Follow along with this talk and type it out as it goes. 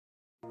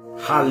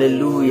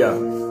Hallelujah.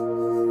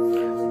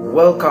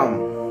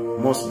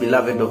 Welcome, most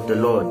beloved of the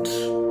Lord,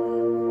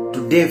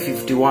 to day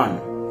 51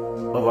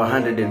 of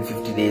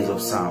 150 days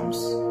of Psalms.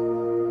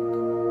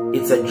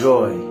 It's a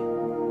joy.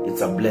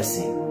 It's a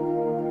blessing.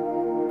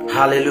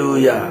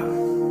 Hallelujah.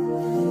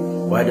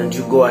 Why don't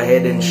you go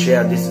ahead and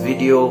share this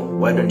video?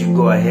 Why don't you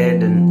go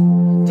ahead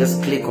and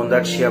just click on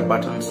that share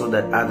button so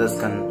that others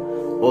can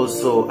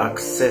also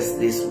access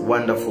these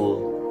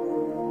wonderful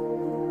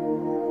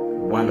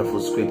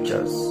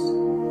scriptures.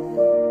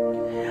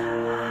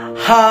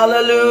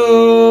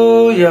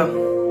 Hallelujah.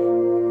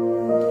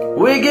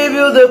 We give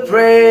you the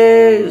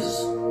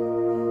praise.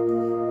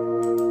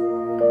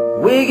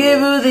 We give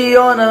you the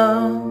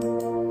honor.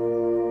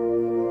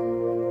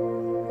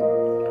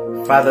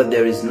 Father,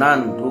 there is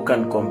none who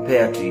can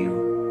compare to you.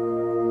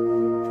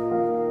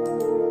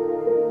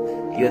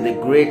 You're the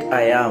great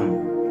I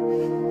am.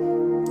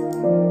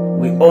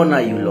 We honor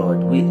you,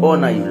 Lord. We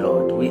honor you,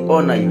 Lord. We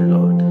honor you,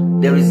 Lord.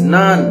 There is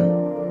none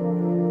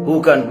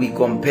who can be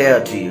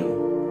compared to you.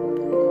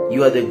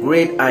 You are the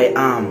great I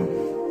am.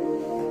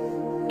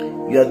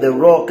 You are the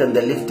rock and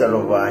the lifter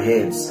of our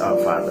heads, our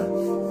Father.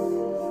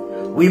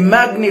 We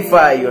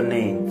magnify your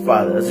name,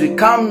 Father, as we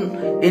come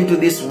into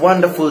this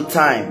wonderful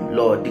time,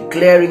 Lord,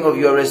 declaring of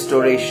your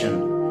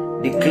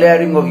restoration,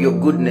 declaring of your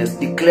goodness,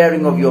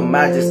 declaring of your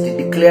majesty,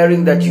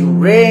 declaring that you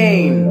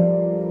reign.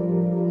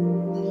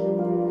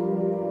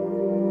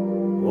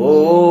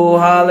 Oh,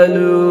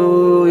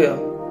 hallelujah.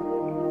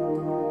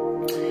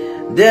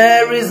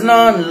 There is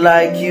none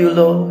like you,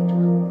 Lord.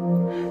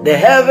 The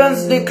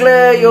heavens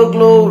declare your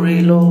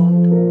glory,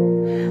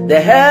 Lord. The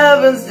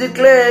heavens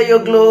declare your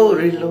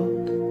glory, Lord.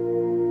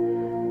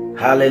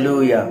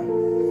 Hallelujah.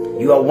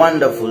 You are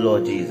wonderful,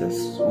 Lord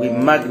Jesus. We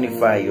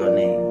magnify your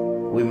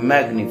name. We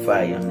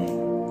magnify your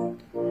name.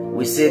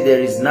 We say there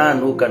is none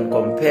who can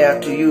compare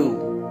to you.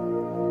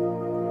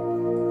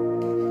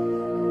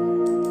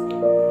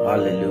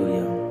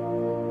 Hallelujah.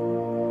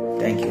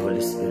 Thank you,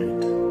 Holy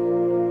Spirit.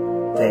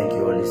 Thank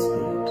you, Holy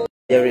Spirit.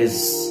 There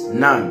is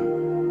none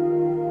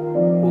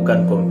who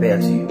can compare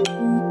to you.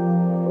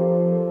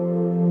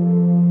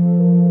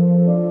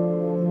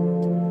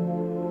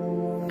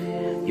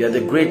 You are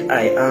the great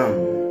I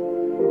am.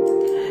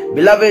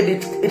 Beloved,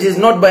 it is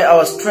not by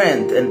our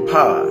strength and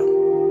power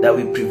that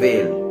we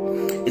prevail.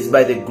 It's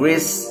by the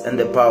grace and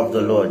the power of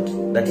the Lord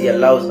that He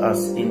allows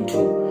us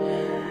into,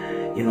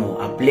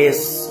 a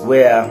place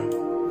where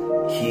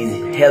He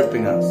is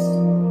helping us.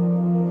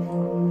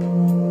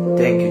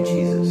 Thank you,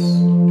 Jesus.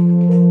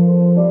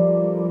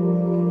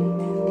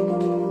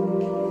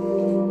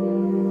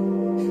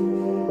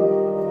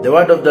 The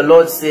word of the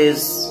Lord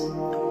says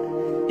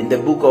in the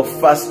book of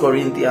 1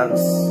 Corinthians,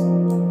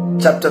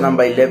 chapter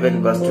number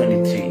 11, verse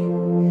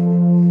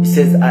 23, it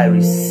says, I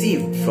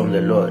received from the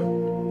Lord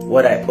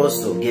what I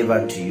also gave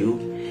unto you.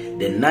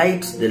 The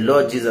night the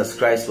Lord Jesus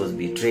Christ was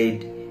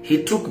betrayed,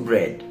 He took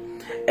bread,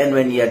 and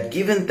when He had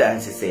given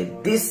thanks, He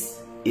said,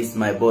 this is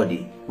my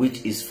body,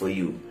 which is for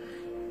you.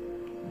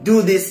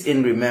 Do this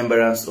in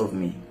remembrance of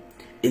me.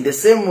 In the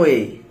same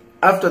way,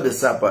 after the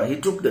supper, He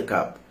took the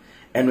cup,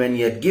 and when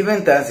He had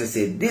given thanks, He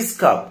said, this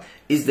cup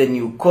is the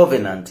new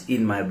covenant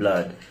in my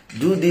blood.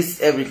 Do this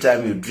every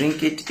time you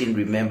drink it in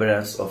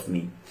remembrance of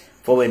me.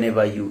 For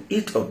whenever you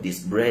eat of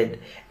this bread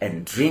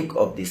and drink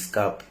of this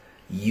cup,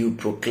 you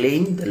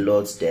proclaim the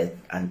Lord's death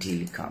until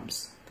He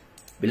comes.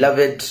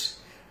 Beloved,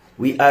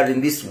 we are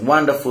in this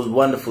wonderful,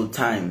 wonderful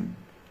time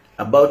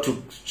about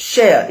to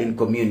share in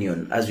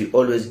communion, as we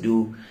always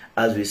do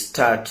as we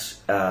start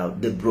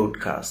the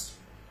broadcast.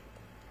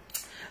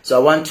 So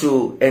I want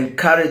to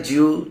encourage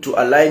you to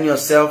align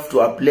yourself to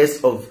a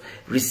place of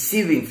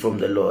receiving from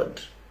the Lord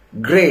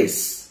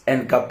grace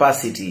and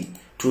capacity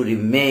to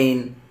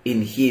remain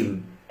in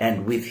Him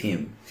and with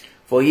Him.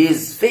 For He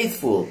is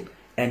faithful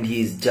and He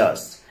is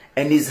just,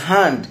 and His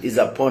hand is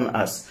upon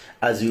us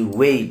as we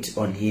wait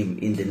on Him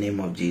in the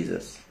name of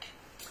Jesus.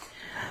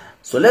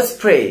 So let's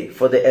pray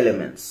for the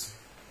elements.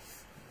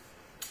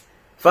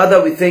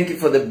 Father, we thank you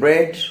for the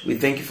bread. We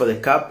thank you for the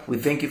cup. We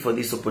thank you for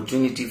this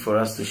opportunity for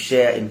us to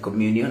share in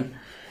communion.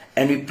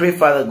 And we pray,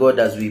 Father God,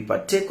 as we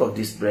partake of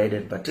this bread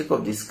and partake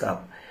of this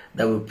cup,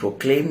 that we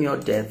proclaim your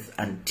death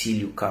until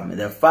you come. And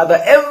that, Father,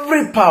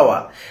 every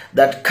power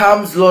that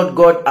comes, Lord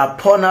God,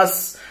 upon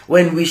us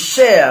when we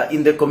share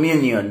in the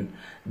communion,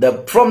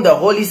 from the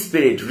Holy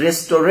Spirit,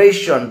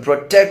 restoration,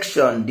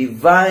 protection,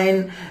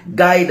 divine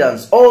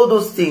guidance, all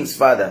those things,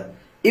 Father,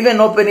 even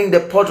opening the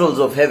portals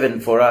of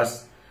heaven for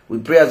us, we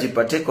pray as we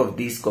partake of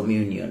this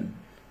communion,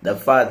 that,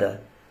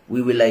 Father,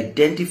 we will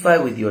identify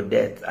with your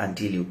death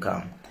until you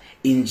come.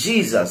 In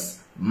Jesus'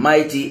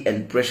 mighty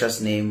and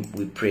precious name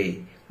we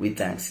pray with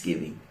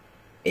thanksgiving.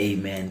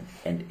 Amen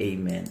and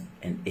amen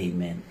and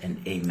amen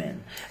and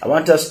amen. I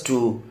want us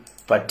to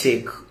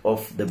partake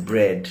of the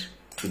bread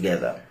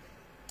together.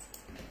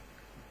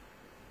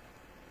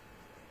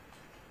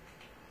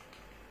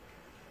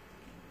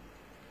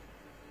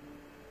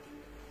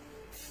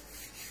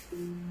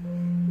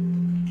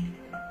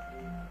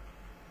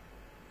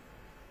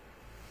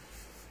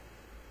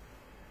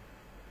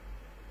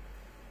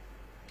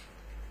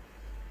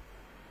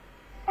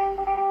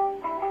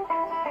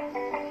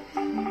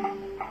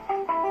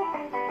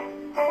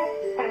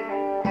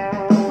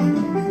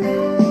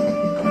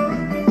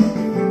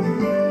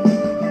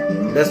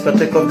 Let's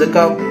partake of the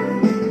cup.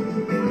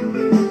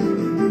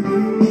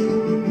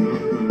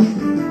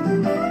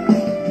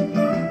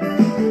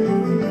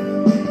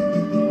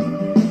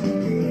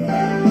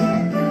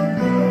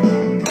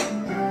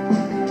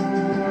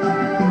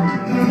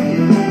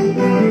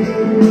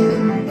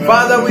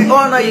 Father, we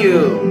honor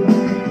you.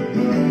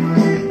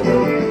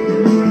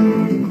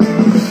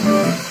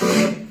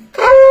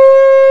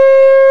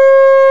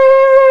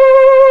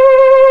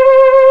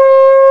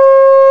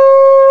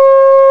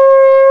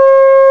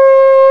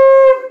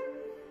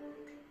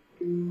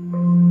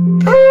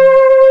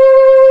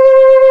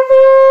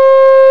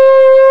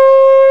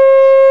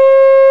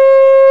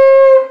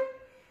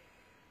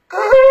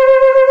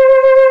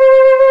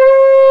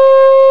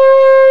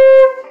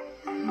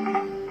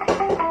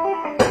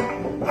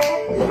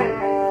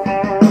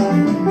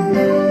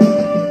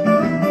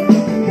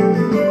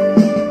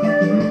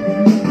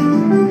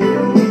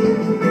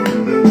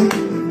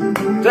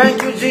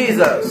 Thank you,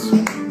 Jesus,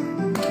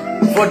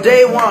 for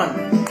day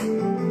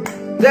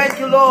 1. Thank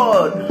you,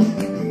 Lord,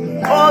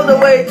 all the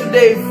way to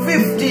day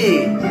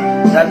 50,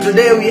 that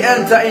today we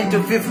enter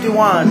into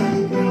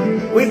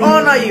 51. We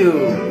honor you.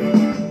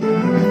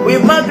 We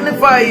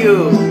magnify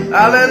you.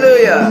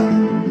 Hallelujah.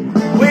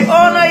 We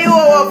honor you,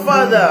 our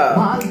Father.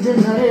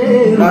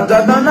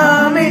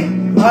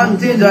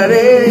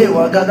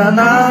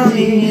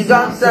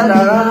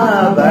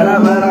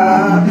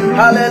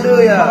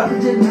 Hallelujah.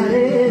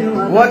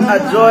 What a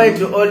joy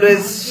to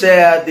always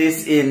share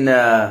this in,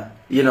 the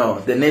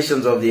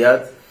nations of the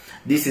earth.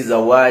 This is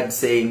a word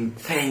saying,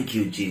 thank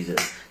you,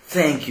 Jesus.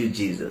 Thank you,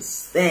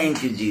 Jesus.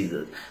 Thank you,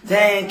 Jesus.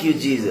 Thank you,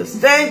 Jesus.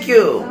 Thank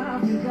you.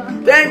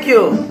 Thank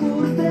you.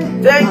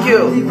 Thank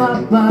you.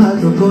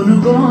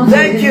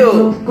 Thank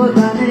you.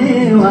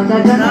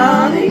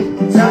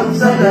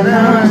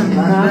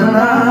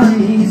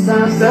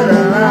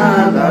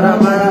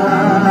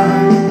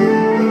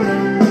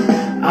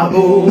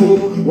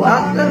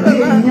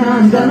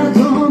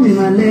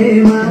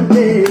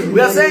 We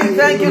are saying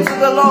thank you to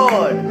the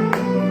Lord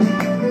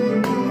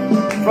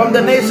from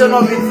the nation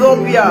of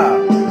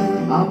Ethiopia.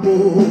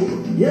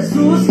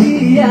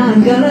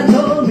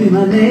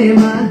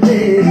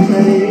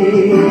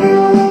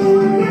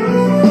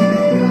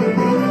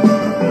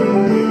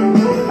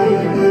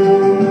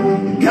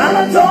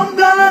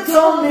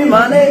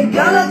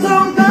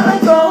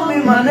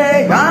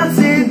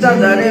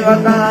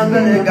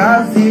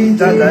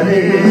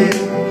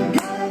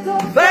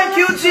 Thank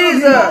you,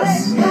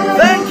 Jesus.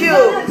 Thank you.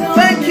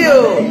 Thank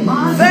you.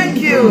 Thank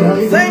you.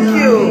 Thank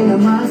you.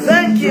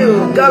 Thank you.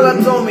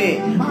 Galatomi.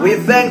 We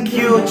thank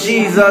you,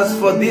 Jesus,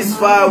 for this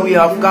far we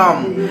have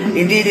come.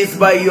 Indeed, it's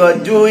by your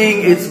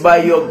doing, it's by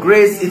your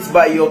grace, it's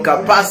by your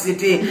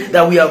capacity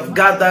that we have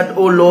gathered,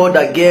 oh Lord,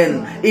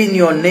 again in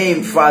your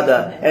name,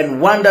 Father. And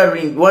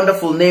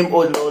wonderful name,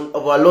 oh Lord,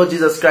 of our Lord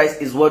Jesus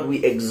Christ is what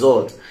we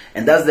exalt.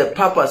 And that's the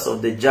purpose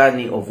of the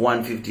journey of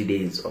 150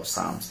 days of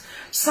Psalms.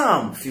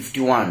 Psalm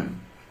 51.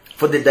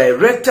 For the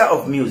director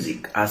of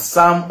music, a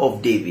psalm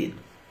of David.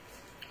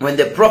 When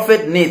the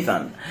prophet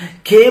Nathan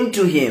came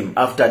to him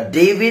after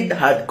David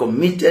had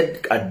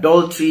committed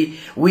adultery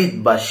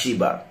with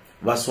Bathsheba.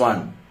 Verse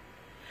 1.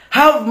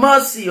 Have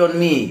mercy on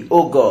me,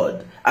 O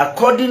God,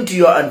 according to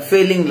your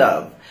unfailing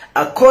love,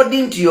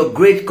 according to your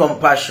great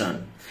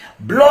compassion.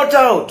 Blot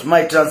out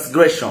my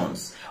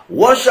transgressions,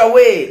 wash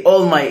away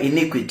all my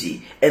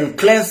iniquity, and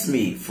cleanse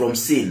me from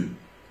sin.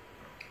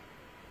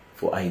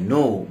 For I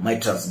know my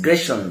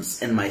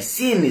transgressions and my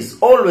sin is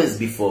always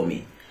before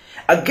me.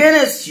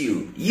 Against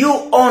you,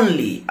 you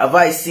only have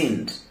I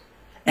sinned,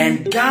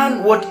 and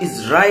done what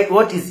is right,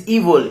 what is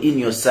evil in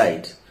your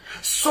sight,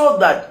 so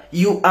that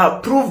you are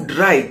proved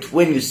right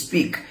when you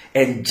speak,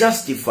 and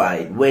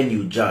justified when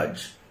you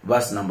judge.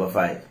 Verse number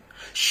 5.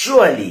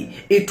 Surely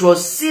it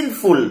was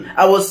sinful,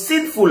 I was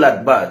sinful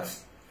at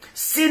birth,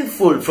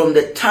 sinful from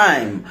the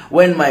time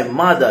when my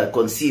mother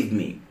conceived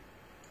me.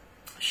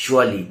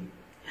 Surely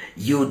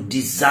you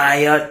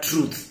desire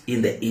truth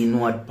in the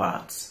inward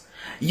parts.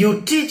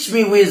 You teach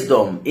me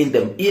wisdom in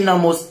the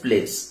innermost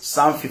place.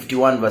 Psalm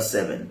 51 verse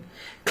 7.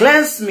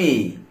 Cleanse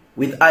me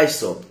with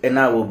hyssop and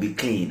I will be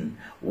clean.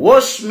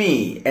 Wash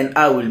me and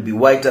I will be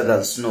whiter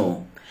than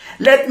snow.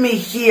 Let me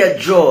hear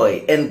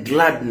joy and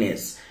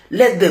gladness.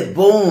 Let the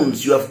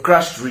bones you have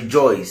crushed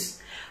rejoice.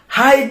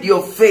 Hide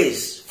your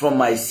face from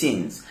my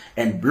sins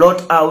and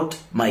blot out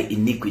my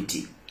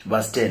iniquity.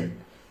 Verse 10.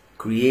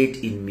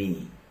 Create in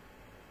me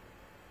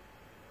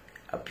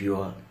a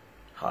pure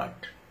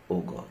heart,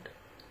 O God,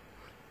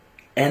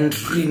 and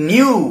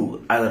renew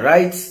a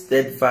right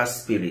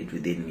steadfast spirit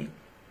within me.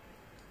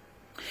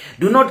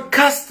 Do not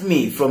cast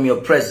me from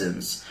your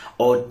presence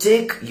or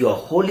take your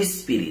Holy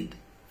Spirit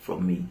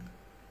from me.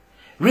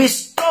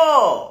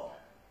 Restore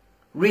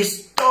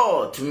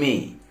to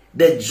me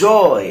the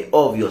joy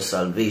of your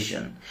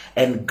salvation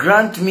and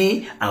grant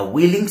me a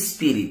willing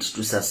spirit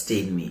to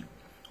sustain me.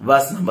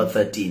 Verse number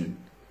 13.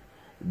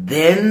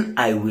 Then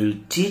I will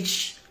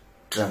teach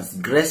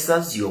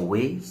transgressors your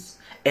ways,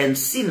 and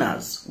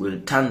sinners will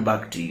turn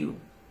back to you.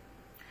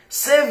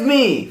 Save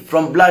me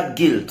from blood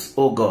guilt,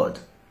 O God,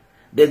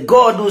 the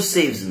God who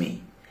saves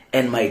me,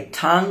 and my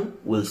tongue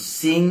will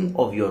sing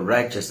of your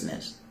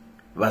righteousness.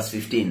 Verse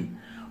 15,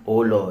 O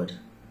Lord,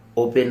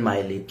 open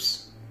my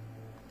lips,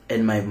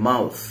 and my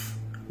mouth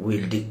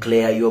will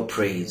declare your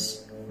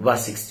praise.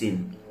 Verse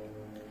 16,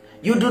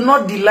 you do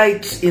not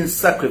delight in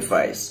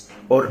sacrifice,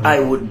 or I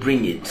would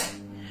bring it.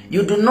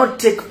 You do not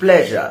take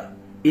pleasure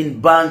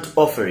in burnt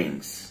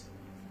offerings.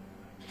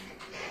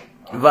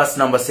 Verse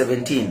number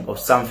 17 of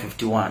Psalm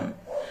 51.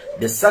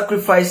 The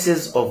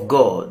sacrifices of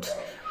God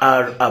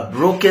are a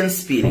broken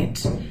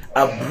spirit,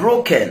 a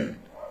broken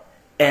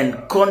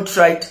and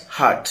contrite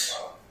heart.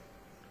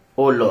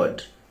 O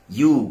Lord,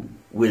 you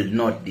will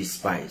not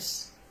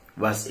despise.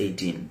 Verse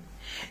 18.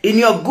 In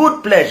your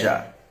good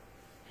pleasure,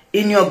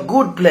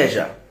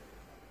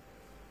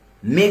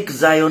 make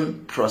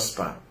Zion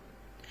prosper.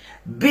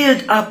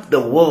 Build up the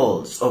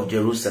walls of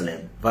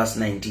Jerusalem. Verse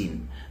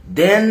 19.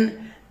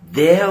 Then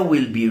there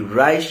will be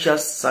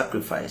righteous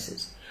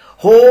sacrifices,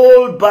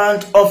 whole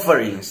burnt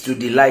offerings to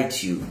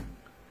delight you.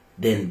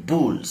 Then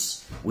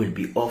bulls will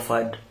be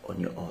offered on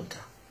your altar.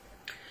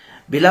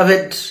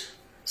 Beloved,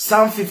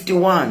 Psalm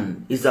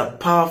 51 is a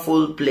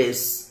powerful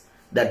place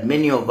that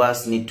many of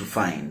us need to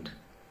find.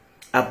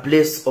 A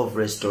place of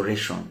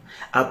restoration.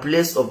 A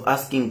place of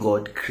asking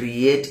God,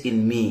 create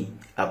in me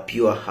a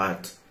pure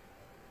heart.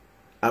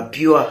 A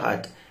pure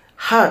heart.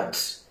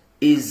 Heart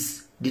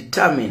is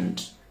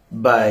determined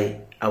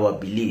by our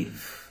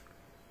belief.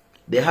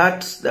 The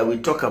heart that we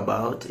talk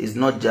about is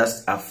not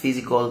just a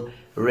physical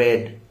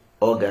red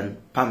organ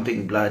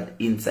pumping blood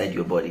inside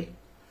your body.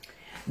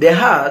 The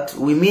heart,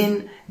 we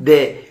mean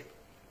the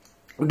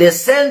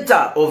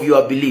center of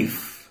your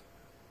belief.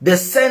 The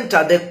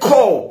center, the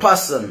core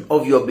person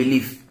of your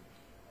belief.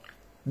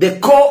 The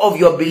core of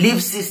your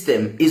belief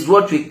system is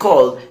what we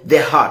call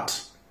the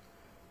heart.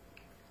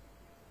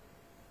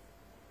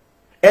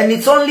 And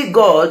it's only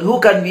God who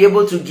can be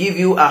able to give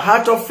you a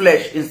heart of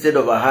flesh instead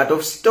of a heart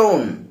of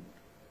stone.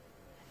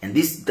 And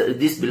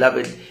this,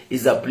 beloved,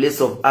 is a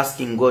place of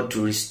asking God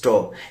to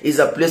restore. Is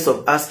a place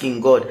of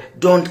asking God,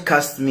 don't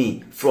cast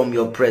me from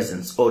your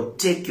presence, or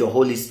take your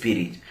Holy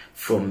Spirit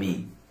from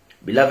me.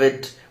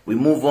 Beloved, we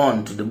move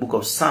on to the book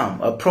of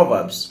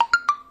Proverbs.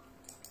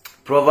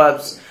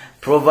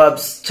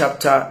 Proverbs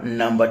chapter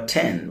number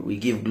 10. We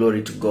give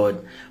glory to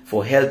God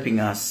for helping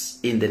us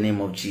in the name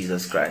of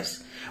Jesus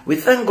Christ. We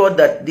thank God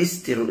that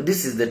this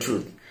is the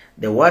truth.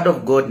 The word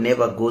of God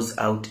never goes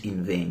out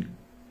in vain.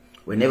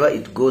 Whenever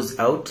it goes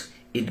out,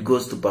 it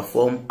goes to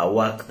perform a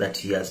work that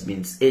He has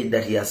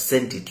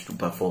sent it to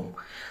perform.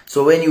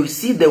 So when you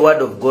see the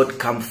word of God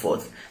come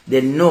forth,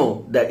 then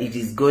know that it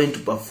is going to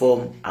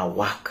perform a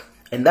work.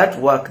 And that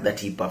work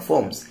that He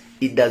performs,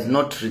 it does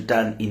not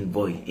return in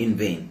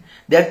vain.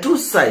 There are two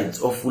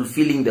sides of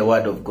fulfilling the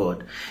word of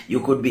God.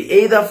 You could be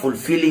either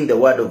fulfilling the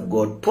word of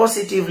God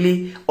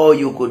positively, or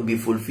you could be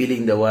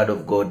fulfilling the word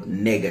of God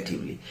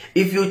negatively.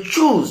 If you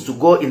choose to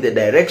go in the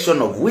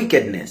direction of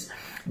wickedness,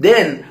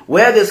 then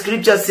where the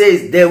scripture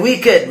says the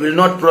wicked will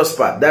not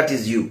prosper, that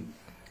is you.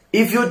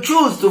 If you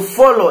choose to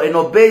follow and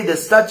obey the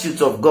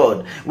statutes of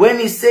God, when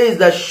He says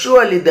that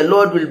surely the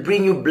Lord will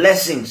bring you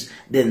blessings,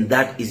 then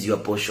that is your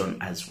portion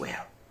as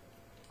well.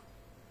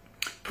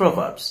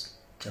 Proverbs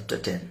chapter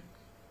 10.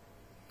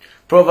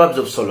 Proverbs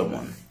of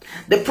Solomon.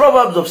 The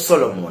Proverbs of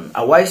Solomon: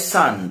 a wise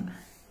son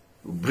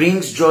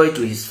brings joy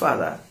to his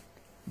father,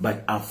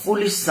 but a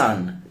foolish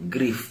son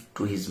grief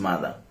to his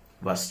mother.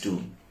 Verse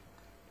 2.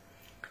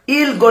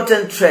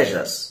 Ill-gotten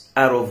treasures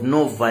are of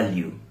no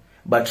value,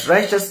 but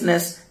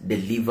righteousness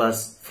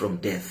delivers from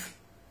death.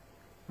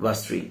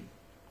 Verse 3.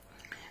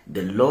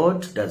 The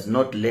Lord does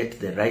not let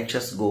the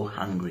righteous go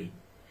hungry,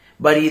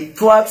 but He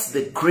thwarts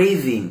the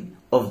craving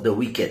of the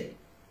wicked.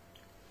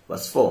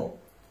 Verse 4.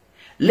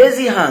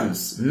 Lazy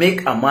hands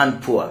make a man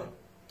poor,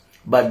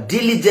 but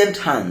diligent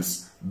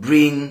hands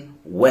bring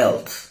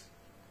wealth.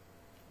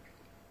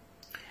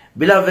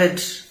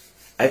 Beloved,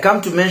 I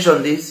come to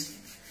mention this,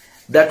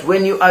 that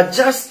when you are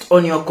just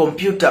on your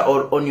computer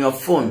or on your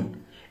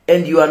phone,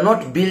 and you are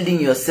not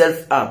building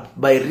yourself up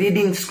by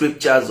reading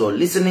scriptures or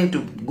listening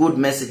to good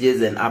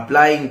messages and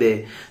applying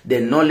the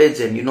knowledge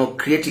and,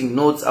 creating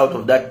notes out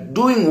of that,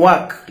 doing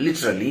work,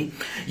 literally,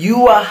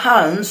 your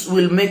hands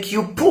will make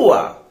you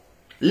poor.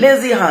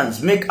 Lazy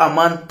hands make a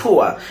man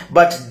poor,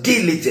 but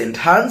diligent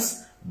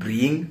hands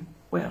bring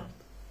wealth.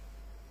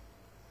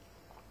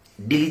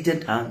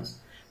 Diligent hands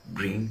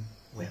bring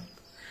wealth.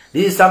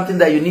 This is something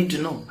that you need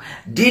to know.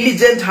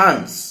 Diligent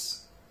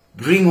hands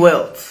bring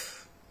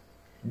wealth.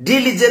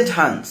 Diligent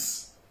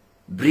hands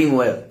bring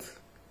wealth.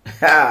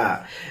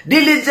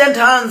 Diligent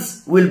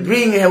hands will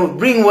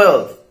bring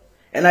wealth.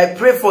 And I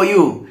pray for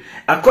you,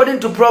 according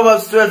to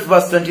Proverbs 12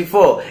 verse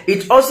 24,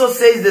 it also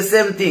says the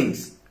same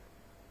things.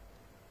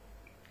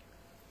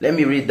 Let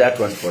me read that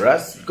one for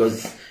us,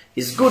 because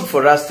it's good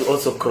for us to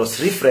also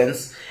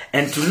cross-reference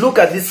and to look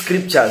at these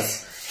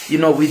scriptures,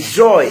 with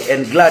joy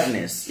and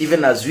gladness,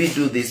 even as we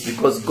do this,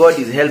 because God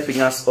is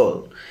helping us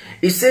all.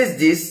 It says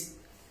this: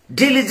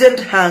 diligent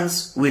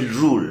hands will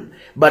rule,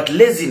 but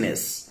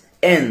laziness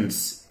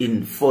ends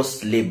in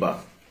forced labor.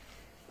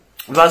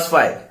 Verse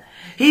 5.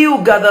 He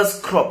who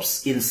gathers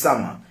crops in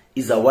summer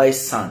is a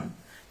wise son,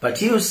 but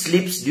he who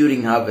sleeps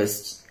during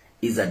harvest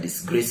is a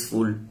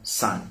disgraceful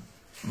son.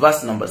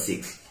 Verse number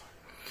 6.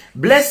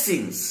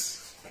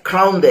 Blessings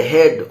crown the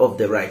head of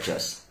the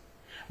righteous,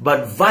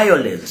 but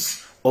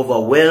violence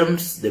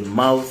overwhelms the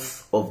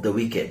mouth of the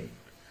wicked.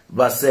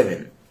 Verse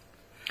 7.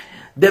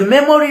 The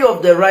memory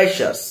of the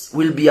righteous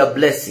will be a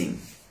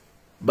blessing,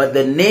 but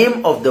the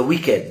name of the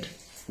wicked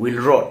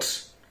will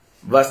rot.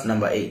 Verse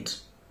number 8.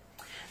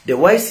 The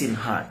wise in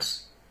heart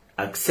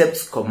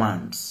accepts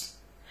commands,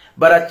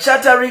 but a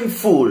chattering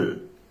fool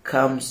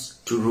comes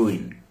to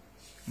ruin.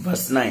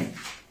 Verse 9.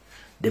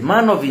 The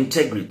man of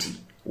integrity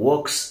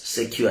walks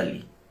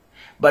securely,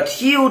 but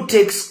he who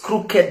takes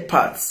crooked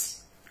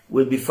paths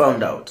will be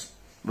found out.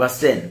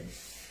 Verse 10.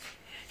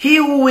 He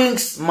who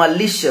winks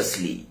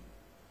maliciously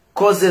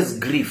causes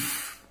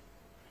grief,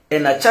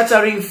 and a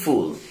chattering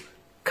fool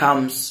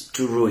comes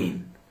to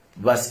ruin.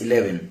 Verse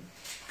 11.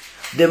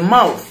 The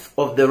mouth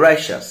of the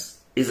righteous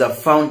is a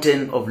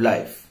fountain of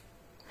life,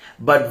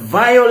 but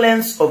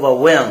violence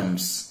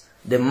overwhelms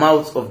the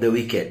mouth of the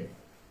wicked.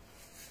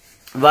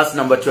 Verse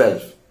number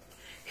 12.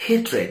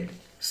 Hatred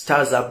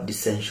stirs up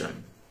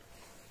dissension,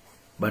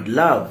 but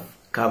love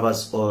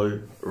covers all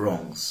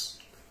wrongs.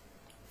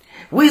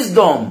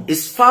 Wisdom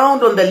is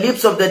found on the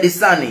lips of the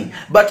discerning,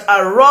 but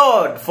a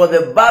rod for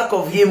the back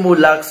of him who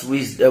lacks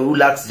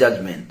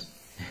judgment.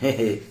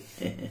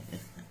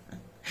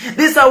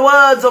 These are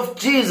words of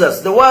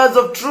Jesus, the words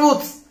of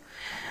truth.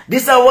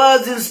 These are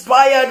words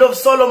inspired of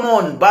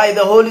Solomon by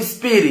the Holy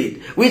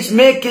Spirit, which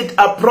make it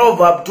a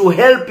proverb to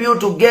help you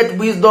to get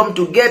wisdom,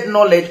 to get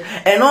knowledge,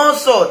 and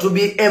also to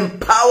be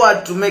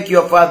empowered to make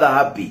your father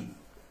happy.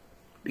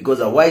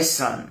 Because a wise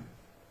son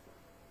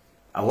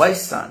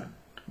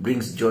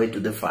brings joy to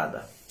the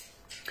father.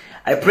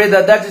 I pray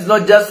that that is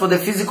not just for the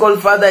physical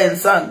father and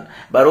son,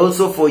 but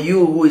also for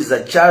you who is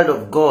a child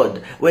of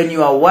God. When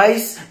you are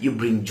wise, you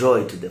bring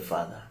joy to the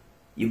father.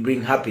 You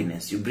bring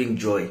happiness, you bring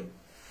joy.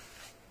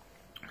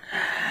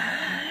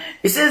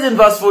 It says in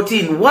verse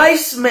 14,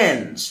 wise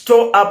men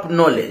store up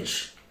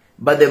knowledge,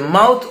 but the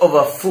mouth of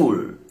a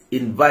fool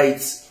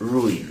invites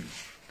ruin.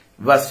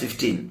 Verse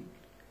 15,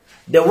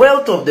 the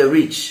wealth of the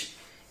rich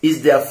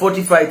is their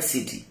fortified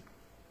city,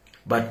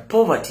 but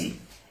poverty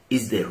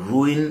is the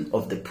ruin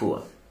of the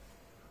poor.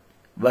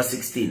 Verse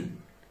 16,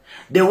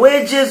 the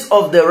wages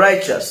of the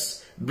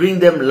righteous bring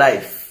them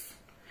life,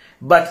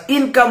 but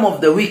income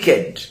of the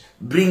wicked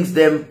brings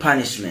them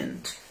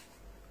punishment.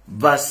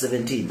 Verse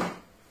 17,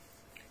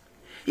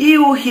 he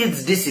who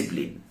heeds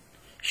discipline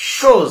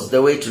shows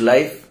the way to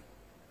life,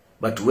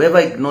 but whoever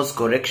ignores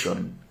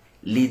correction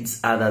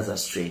leads others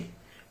astray.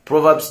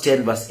 Proverbs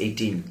 10 verse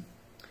 18,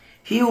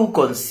 he who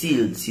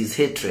conceals his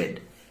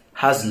hatred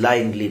has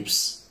lying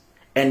lips,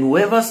 and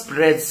whoever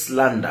spreads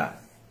slander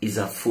is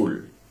a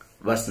fool.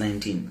 Verse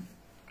 19,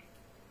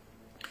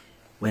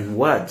 when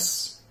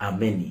words are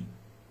many,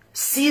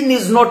 sin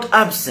is not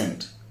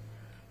absent,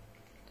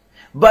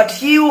 but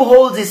he who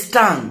holds his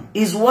tongue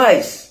is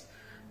wise.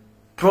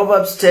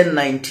 Proverbs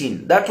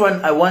 10:19. That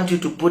one, I want you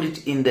to put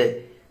it in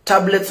the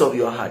tablets of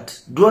your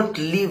heart. Don't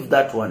leave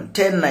that one.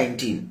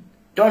 10:19.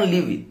 Don't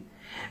leave it.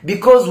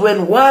 Because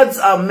when words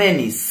are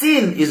many,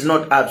 sin is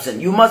not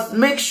absent. You must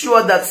make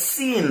sure that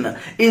sin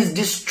is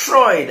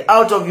destroyed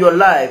out of your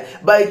life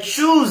by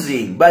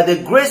choosing, by the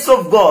grace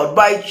of God,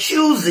 by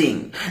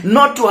choosing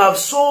not to have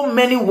so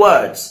many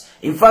words.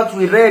 In fact,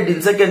 we read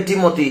in 2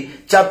 Timothy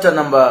chapter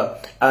number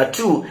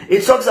 2,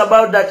 it talks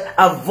about that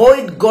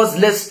avoid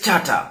godless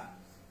chatter.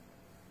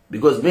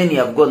 Because many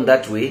have gone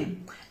that way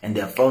and they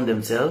have found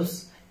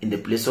themselves in the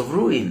place of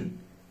ruin.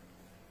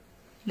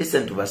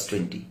 Listen to verse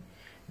 20.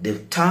 The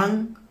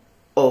tongue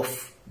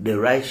of the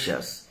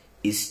righteous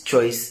is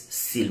choice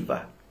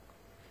silver,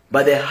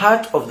 but the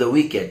heart of the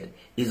wicked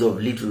is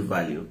of little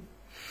value.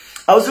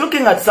 I was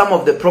looking at some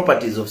of the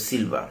properties of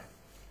silver.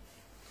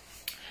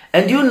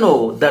 And you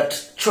know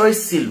that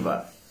choice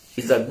silver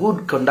is a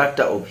good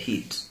conductor of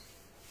heat.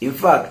 In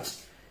fact,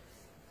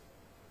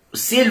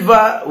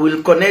 silver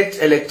will connect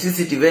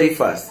electricity very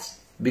fast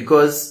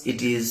because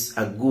it is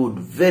a good,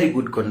 very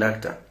good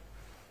conductor.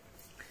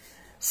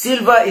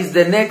 Silver is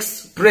the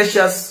next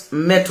precious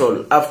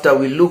metal after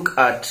we look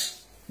at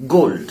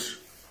gold.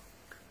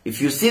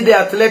 If you see the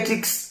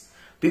athletics,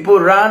 people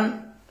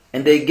run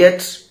and they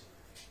get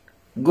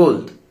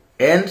gold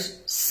and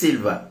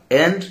silver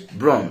and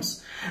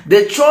bronze.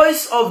 The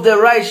choice of the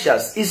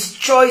righteous is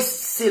choice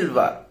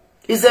silver.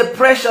 It's a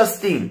precious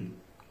thing.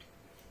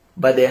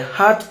 But the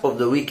heart of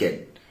the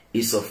wicked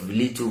is of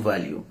little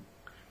value.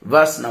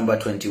 Verse number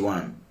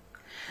 21.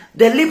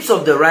 The lips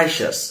of the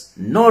righteous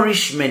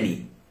nourish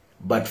many,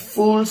 but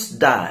fools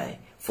die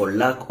for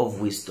lack of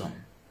wisdom.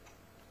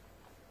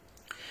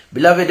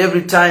 Beloved,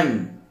 every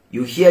time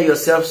you hear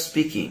yourself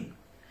speaking,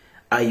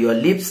 are your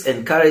lips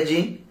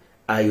encouraging?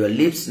 Are your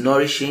lips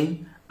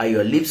nourishing? Are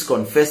your lips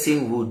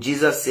confessing who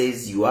Jesus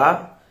says you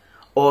are?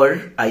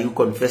 Or are you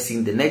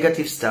confessing the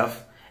negative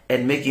stuff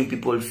and making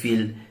people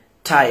feel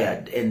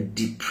tired and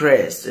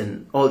depressed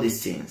and all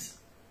these things?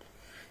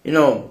 You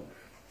know,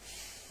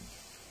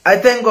 I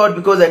thank God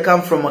because I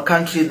come from a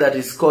country that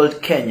is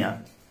called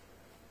Kenya,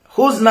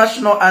 whose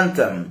national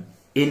anthem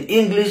in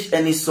English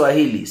and in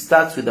Swahili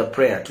starts with a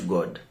prayer to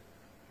God.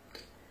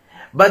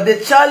 But the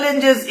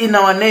challenges in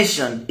our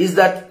nation is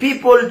that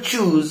people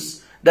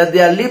choose that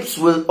their lips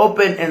will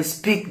open and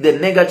speak the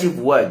negative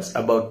words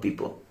about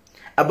people,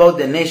 about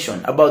the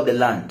nation, about the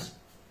land.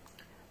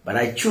 But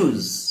I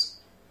choose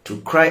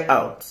to cry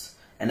out,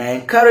 and I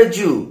encourage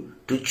you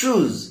to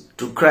choose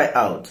to cry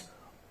out,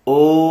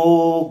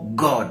 "Oh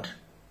God,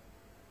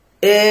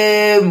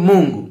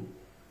 Mungu,"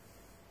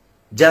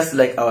 just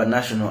like our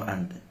national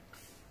anthem.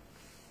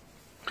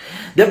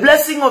 The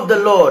blessing of the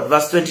Lord,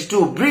 verse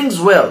 22, brings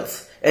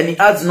wealth, and he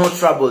adds no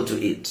trouble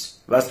to it.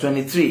 Verse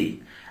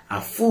 23, a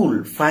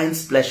fool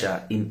finds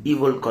pleasure in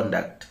evil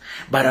conduct,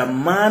 but a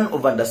man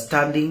of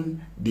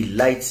understanding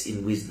delights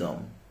in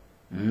wisdom.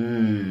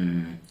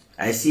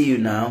 I see you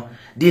now.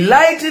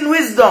 Delight in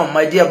wisdom,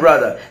 my dear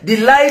brother.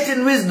 Delight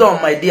in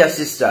wisdom, my dear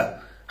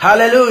sister.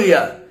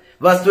 Hallelujah.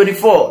 Verse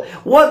 24,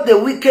 what the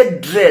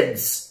wicked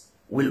dreads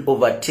will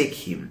overtake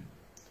him.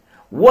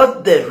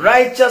 What the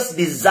righteous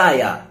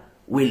desire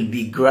will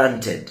be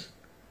granted.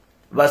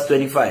 Verse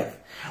 25,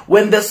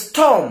 when the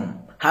storm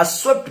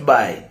has swept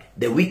by,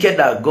 the wicked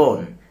are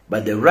gone,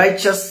 but the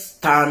righteous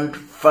stand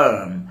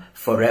firm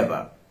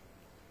forever.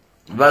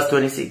 Verse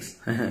 26,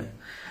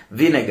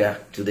 vinegar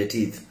to the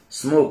teeth,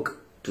 smoke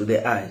to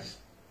the eyes,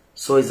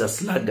 so is a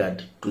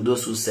sluggard to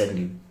those who send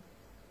him.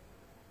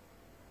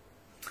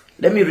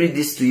 Let me read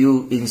this to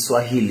you in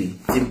Swahili.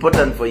 It's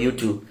important for you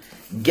to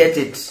get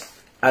it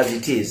as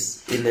it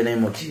is in the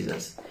name of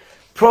Jesus.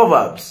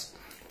 Proverbs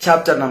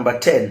chapter number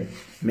 10,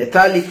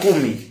 Methali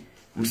 10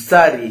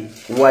 mstari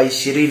wa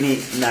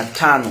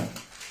 25.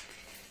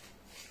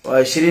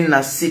 Wa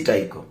 26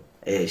 iko.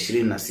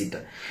 26.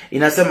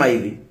 Inasema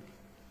hivi: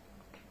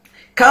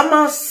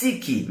 kama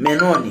siki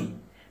menoni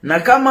na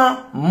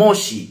kama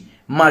moshi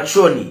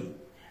machoni,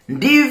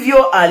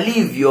 ndivyo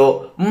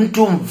alivyo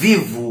mtu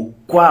mvivu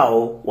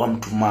kwao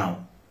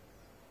wamtumao.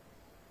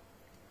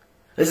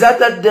 Is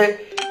that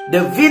the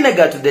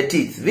vinegar to the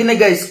teeth?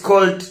 Vinegar is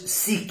called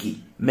siki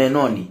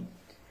menoni.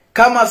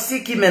 Kama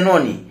siki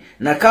menoni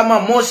na kama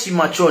moshi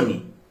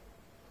machoni,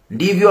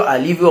 ndivyo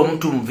alivyo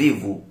mtu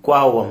mvivu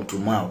kwao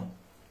wamtumao.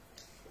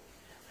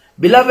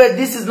 Beloved,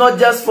 this is not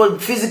just for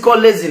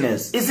physical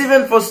laziness. It's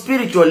even for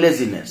spiritual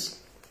laziness.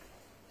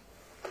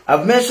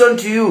 I've mentioned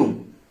to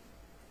you,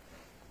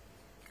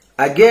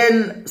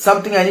 again,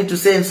 something I need to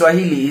say in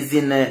Swahili is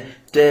in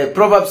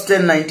Proverbs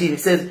 10:19. It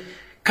says,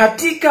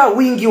 katika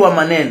wingi wa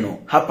maneno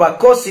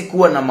hapakosi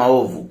kuwa na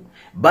maovu,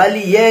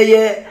 bali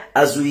yeye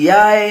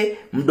azuiaye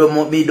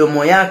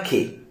midomo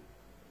yake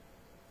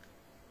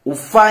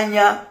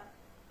ufanya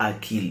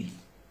akili.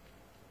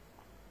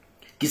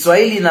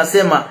 Kiswahili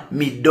inasema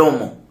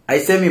midomo,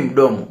 haisemi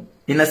mdomo,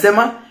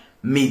 inasema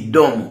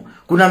midomo.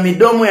 Kuna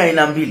midomo ya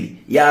aina mbili,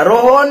 ya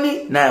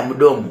rohoni na ya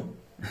mdomo.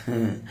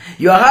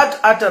 Your heart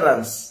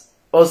utterance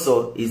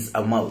also is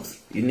a mouth.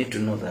 You need to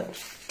know that.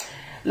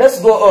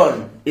 Let's go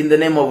on in the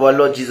name of our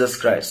Lord Jesus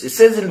Christ. It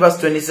says in verse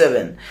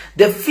 27,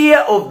 the fear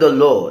of the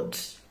Lord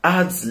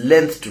adds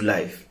length to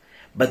life,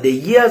 but the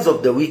years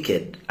of the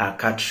wicked are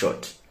cut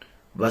short.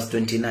 Verse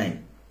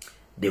 29,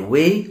 the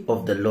way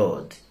of the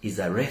Lord is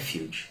a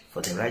refuge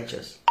for the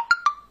righteous.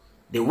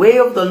 The way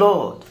of the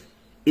Lord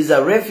is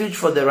a refuge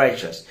for the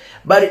righteous,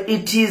 but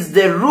it is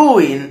the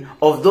ruin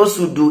of those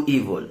who do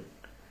evil.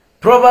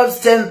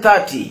 Proverbs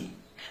 10:30,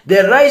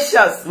 the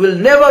righteous will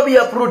never be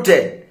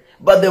uprooted,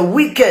 but the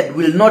wicked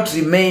will not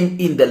remain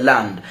in the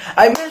land.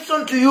 I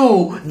mentioned to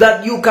you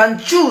that you can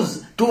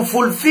choose to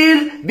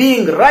fulfill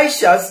being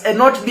righteous and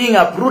not being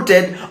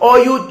uprooted, or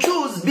you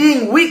choose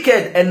being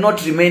wicked and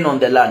not remain on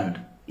the land,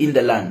 in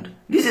the land.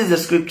 This is the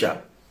scripture.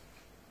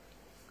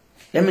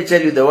 Let me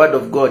tell you, the word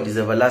of God is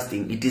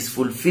everlasting. It is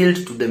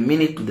fulfilled to the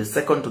minute, to the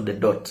second, to the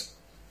dot.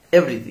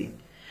 Everything.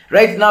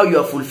 Right now you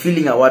are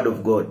fulfilling a word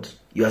of God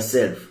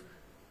yourself.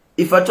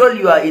 If at all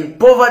you are in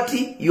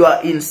poverty, you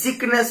are in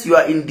sickness, you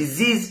are in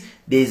disease,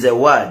 there is a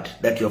word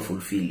that you are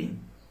fulfilling.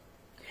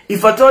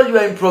 If at all you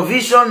are in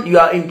provision, you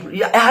are in...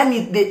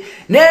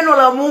 Neno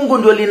la Mungu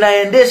ndio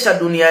linaendesha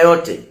dunia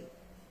yote.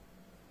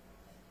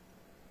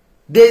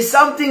 There is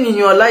something in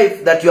your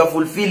life that you are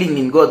fulfilling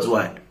in God's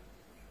word.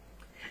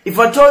 If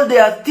at all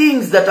there are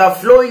things that are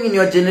flowing in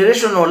your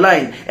generational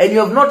line and you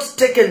have not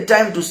taken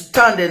time to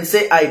stand and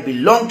say, I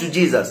belong to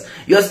Jesus,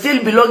 you are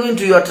still belonging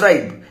to your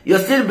tribe. You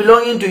are still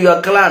belonging to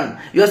your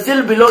clan. You are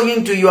still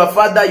belonging to your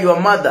father,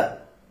 your mother.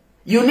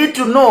 You need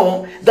to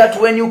know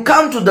that when you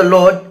come to the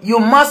Lord, you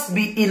must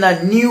be in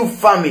a new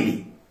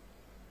family.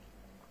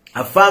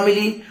 A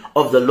family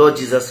of the Lord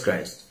Jesus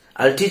Christ.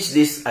 I'll teach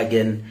this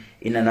again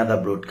in another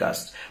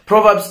broadcast.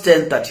 Proverbs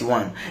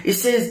 10:31. It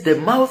says, the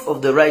mouth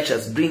of the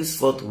righteous brings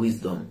forth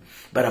wisdom,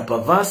 but a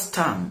perverse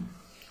tongue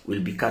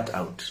will be cut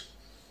out.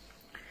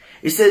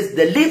 It says,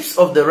 the lips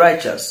of the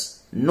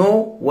righteous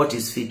know what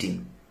is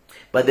fitting,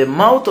 but the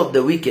mouth of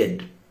the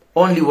wicked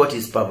only what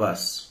is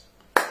perverse.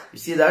 You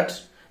see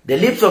that? The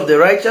lips of the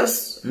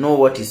righteous know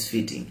what is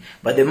fitting,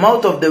 but the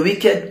mouth of the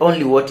wicked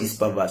only what is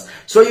perverse.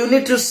 So you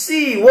need to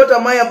see, what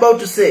am I about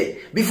to say?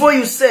 Before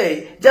you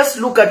say, just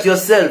look at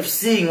yourself,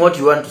 seeing what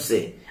you want to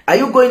say. Are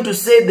you going to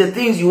say the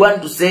things you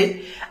want to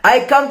say?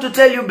 I come to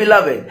tell you,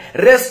 beloved,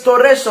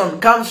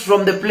 restoration comes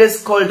from the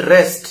place called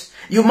rest.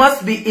 You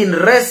must be in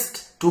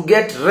rest to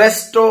get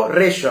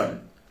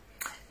restoration.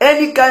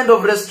 Any kind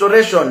of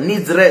restoration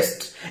needs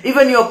rest.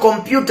 Even your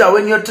computer,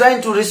 when you're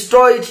trying to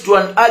restore it to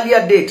an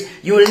earlier date,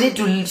 you will need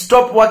to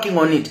stop working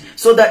on it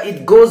so that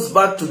it goes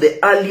back to the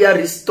earlier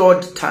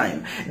restored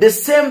time. The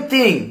same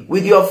thing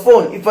with your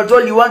phone. If at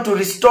all you want to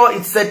restore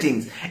its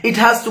settings, it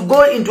has to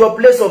go into a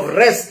place of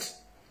rest.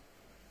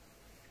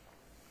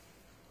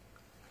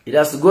 It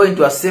has to go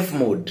into a safe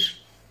mode.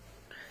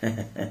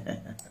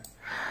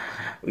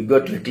 We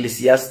go to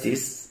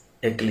Ecclesiastes.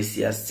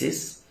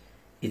 Ecclesiastes.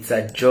 It's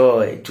a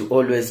joy to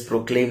always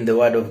proclaim the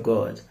word of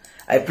God.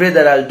 I pray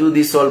that I'll do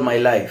this all my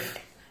life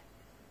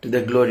to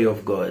the glory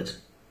of God.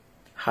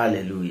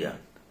 Hallelujah.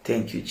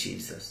 Thank you,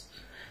 Jesus.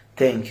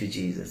 Thank you,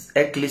 Jesus.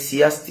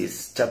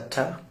 Ecclesiastes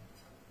chapter.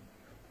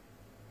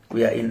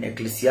 We are in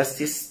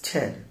Ecclesiastes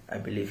 10, I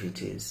believe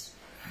it is.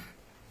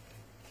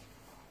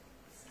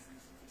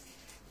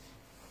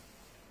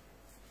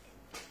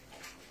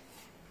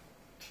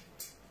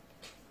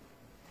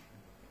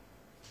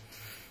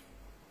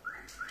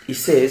 He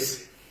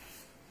says,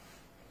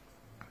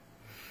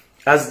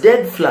 as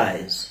dead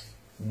flies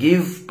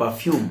give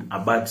perfume a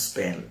bad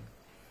smell,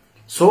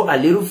 so a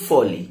little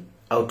folly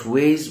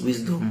outweighs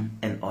wisdom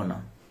and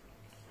honor.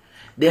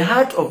 The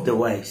heart of the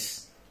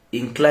wise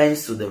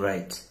inclines to the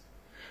right,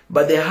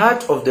 but the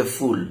heart of the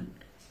fool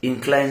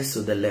inclines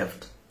to the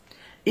left.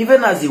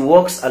 Even as he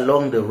walks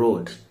along the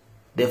road,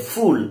 the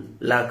fool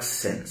lacks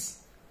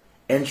sense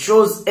and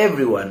shows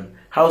everyone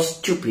how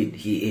stupid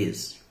he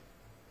is.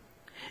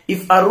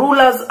 If a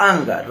ruler's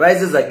anger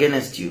rises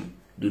against you,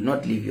 do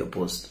not leave your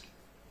post.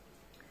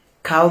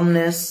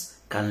 Calmness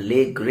can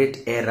lay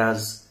great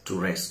errors to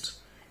rest.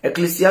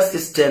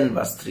 Ecclesiastes 10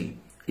 verse 3.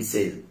 It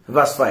says,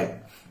 verse 5.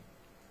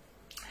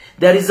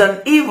 There is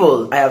an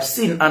evil I have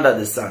seen under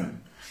the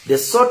sun, the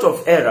sort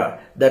of error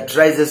that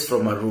rises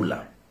from a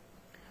ruler.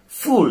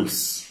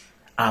 Fools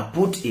are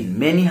put in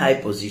many high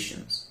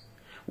positions,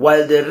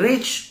 while the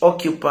rich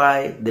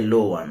occupy the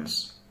low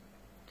ones.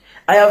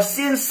 I have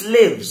seen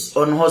slaves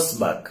on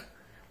horseback,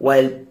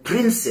 while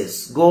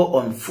princes go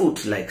on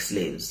foot like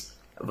slaves.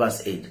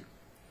 Verse 8.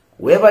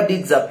 Whoever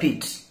digs a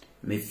pit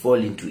may fall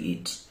into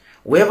it.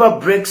 Whoever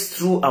breaks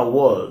through a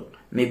wall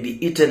may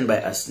be eaten by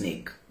a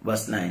snake.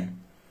 Verse 9.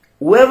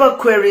 Whoever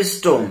quarries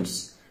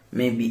stones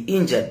may be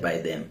injured by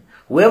them.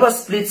 Whoever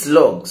splits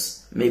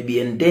logs may be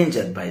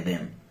endangered by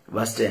them.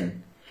 Verse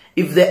 10.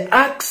 If the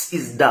axe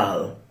is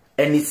dull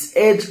and its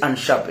edge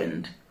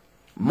unsharpened,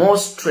 more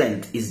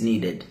strength is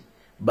needed,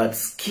 but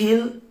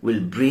skill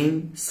will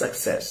bring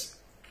success.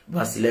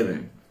 Verse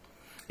 11.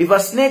 If a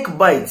snake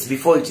bites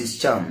before it is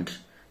charmed,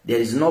 there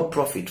is no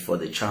profit for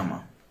the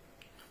charmer.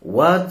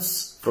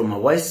 Words from a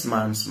wise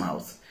man's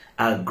mouth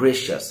are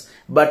gracious,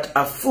 but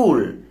a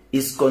fool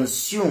is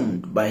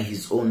consumed by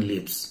his own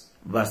lips.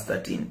 Verse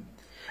 13.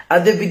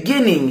 At the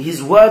beginning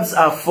his words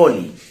are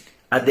folly,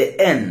 at the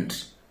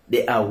end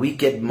they are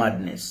wicked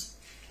madness.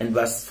 And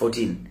verse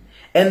 14.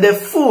 And the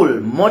fool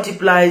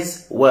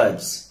multiplies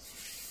words.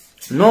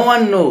 No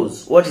one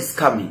knows what is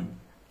coming.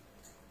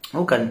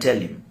 Who can tell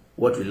him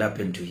what will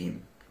happen to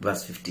him?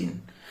 Verse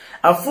 15.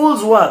 A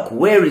fool's work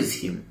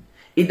wearies him.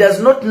 He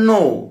does not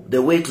know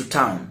the way to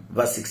town.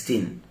 Verse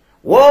 16.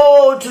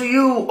 Woe to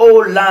you,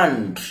 O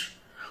land,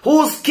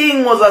 whose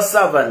king was a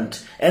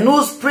servant, and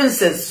whose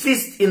princes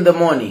feast in the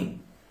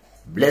morning.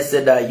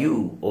 Blessed are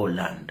you, O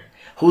land,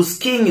 whose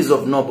king is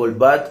of noble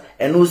birth,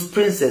 and whose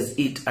princes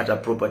eat at a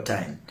proper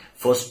time,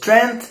 for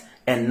strength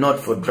and not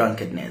for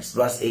drunkenness.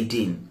 Verse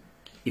 18.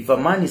 If a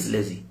man is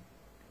lazy,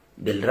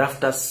 the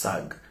rafters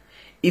sag.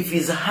 If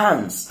his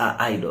hands are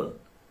idle,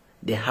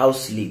 the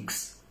house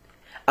leaks.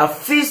 A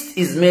feast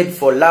is made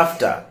for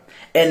laughter,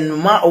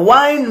 and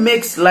wine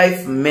makes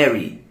life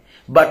merry,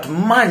 but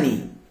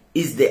money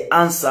is the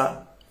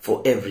answer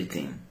for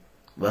everything.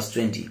 Verse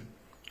 20.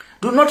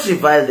 Do not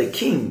revile the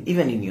king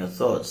even in your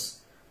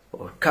thoughts,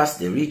 or curse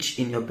the rich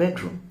in your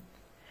bedroom.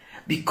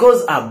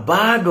 Because a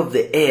bird of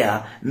the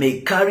air may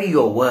carry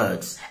your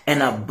words,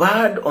 and a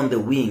bird on the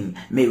wing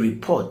may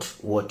report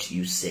what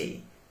you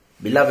say.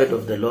 Beloved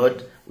of the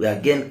Lord, we are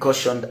again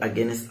cautioned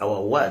against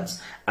our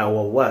words,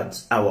 our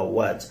words, our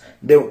words.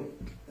 The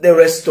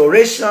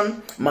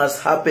restoration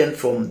must happen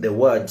from the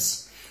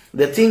words.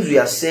 The things we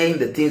are saying,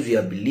 the things we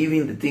are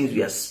believing, the things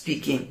we are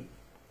speaking.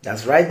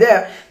 That's right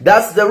there.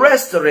 That's the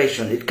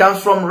restoration. It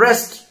comes from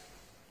rest.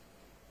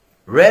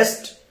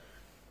 Rest,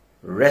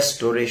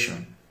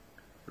 restoration.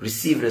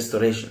 Receive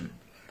restoration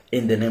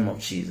in the name of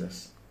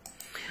Jesus.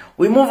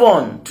 We move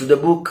on to the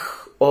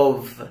book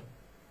of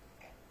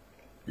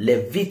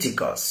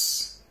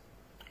Leviticus.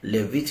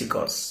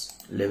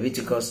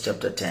 Leviticus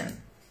chapter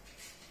 10.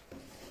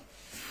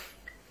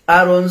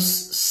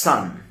 Aaron's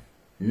son,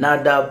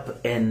 Nadab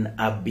and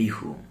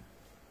Abihu.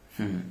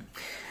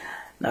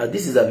 Now,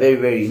 this is a very,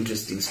 very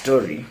interesting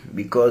story,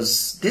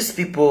 because these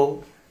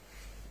people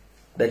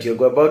that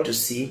you're about to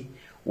see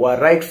were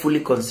rightfully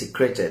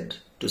consecrated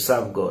to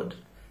serve God.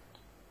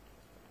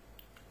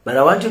 But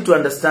I want you to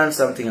understand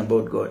something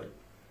about God.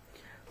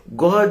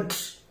 God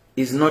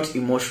is not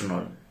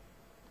emotional.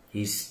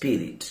 He's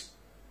spirit.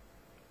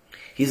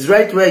 He's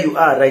right where you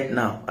are right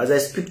now. As I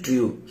speak to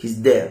you,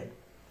 He's there.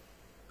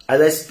 As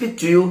I speak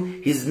to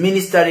you, He's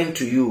ministering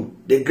to you.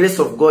 The grace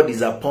of God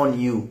is upon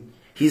you.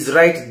 He's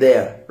right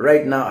there,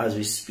 right now as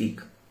we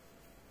speak.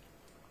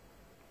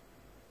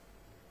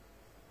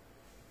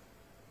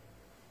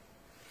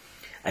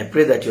 I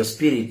pray that your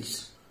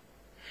spirit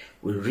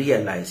will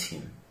realize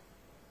Him.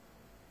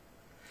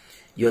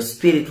 Your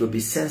spirit will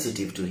be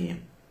sensitive to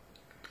Him,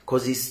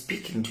 because He's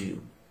speaking to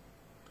you.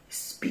 He's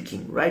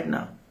speaking right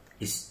now.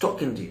 He's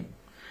talking to you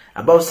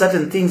about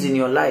certain things in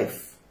your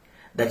life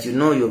that you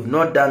know you've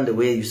not done the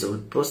way you're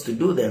supposed to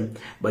do them,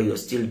 but you're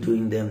still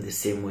doing them the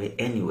same way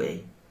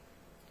anyway.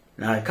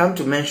 Now I come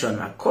to mention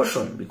a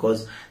caution,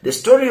 because the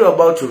story you're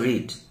about to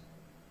read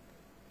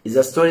is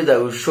a story that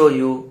will show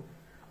you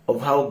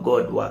of how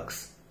God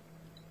works.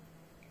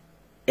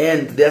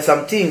 And there are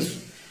some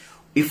things,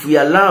 if we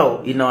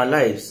allow in our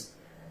lives,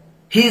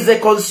 He is a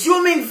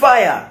consuming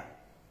fire.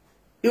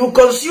 He will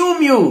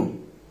consume you.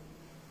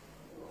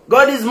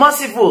 God is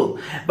merciful,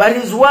 but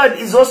His word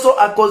is also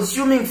a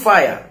consuming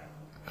fire.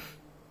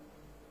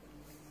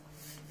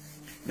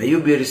 May you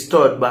be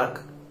restored back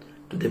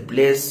to the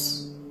place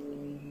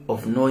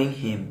of knowing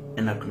Him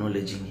and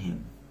acknowledging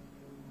Him.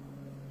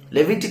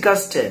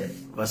 Leviticus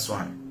 10 verse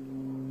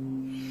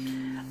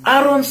 1.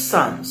 Aaron's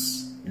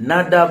sons,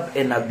 Nadab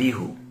and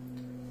Abihu,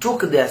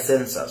 took their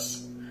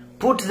censers,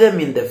 put them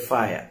in the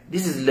fire.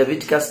 This is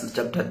Leviticus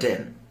chapter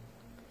 10.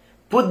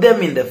 Put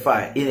them in the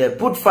fire,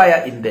 put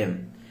fire in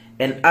them,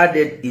 and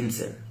added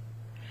incense.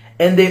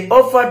 And they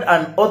offered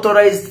an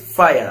authorized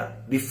fire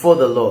before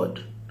the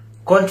Lord,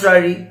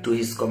 contrary to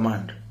His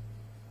command.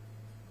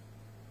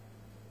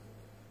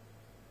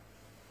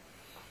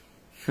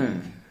 We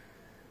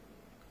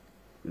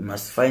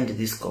must find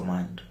this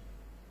command.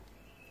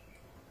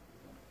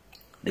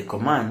 The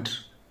command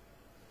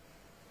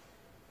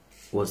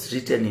was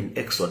written in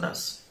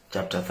Exodus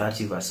chapter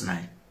 30 verse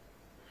 9.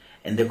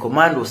 And the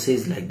command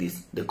says like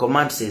this. The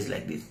command says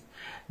like this.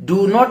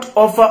 Do not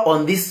offer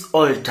on this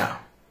altar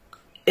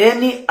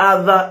any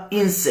other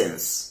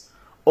incense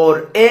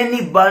or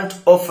any burnt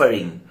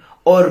offering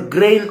or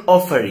grain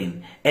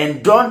offering,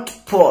 and don't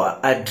pour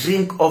a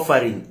drink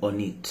offering on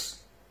it.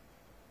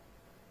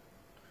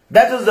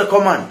 That is the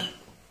command.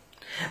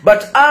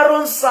 But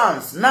Aaron's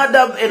sons,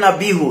 Nadab and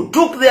Abihu,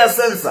 took their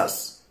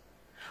censers,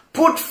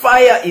 put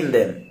fire in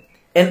them,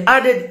 and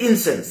added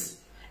incense,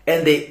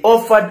 and they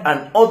offered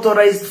an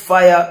authorized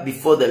fire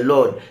before the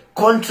Lord,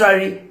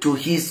 contrary to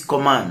His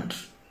command.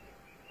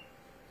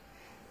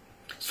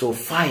 So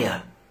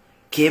fire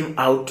came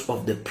out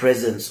of the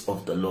presence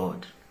of the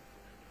Lord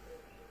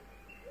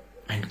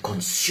and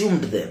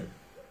consumed them,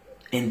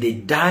 and they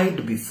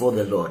died before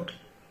the Lord.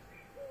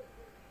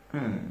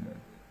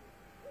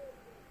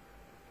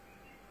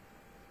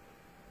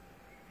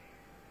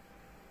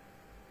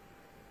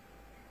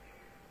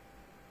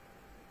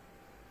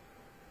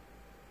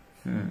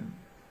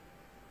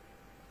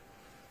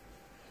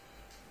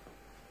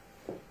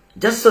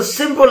 Just a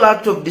simple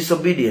act of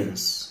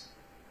disobedience,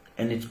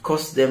 and it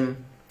cost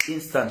them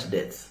instant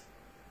death.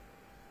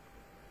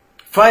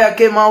 Fire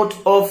came out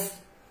of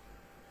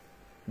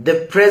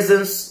the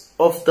presence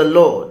of the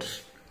Lord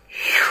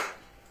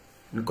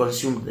and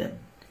consumed them,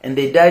 and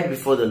they died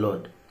before the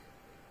Lord.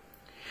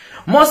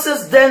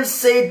 Moses then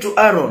said to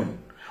Aaron,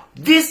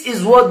 "This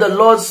is what the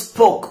Lord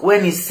spoke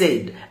when He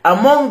said,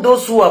 among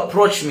those who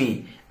approach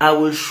me, I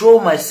will show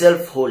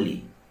myself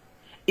holy.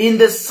 In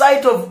the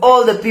sight of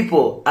all the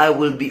people, I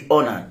will be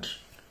honored."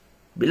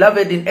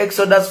 Beloved, in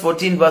Exodus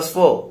 14 verse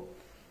 4,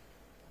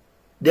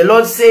 the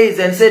Lord says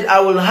and said, "I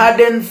will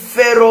harden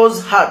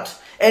Pharaoh's heart,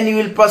 and he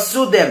will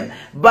pursue them,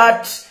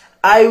 but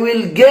I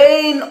will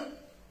gain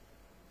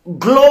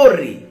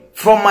glory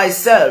from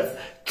myself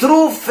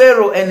through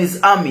Pharaoh and his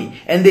army,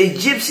 and the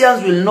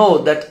Egyptians will know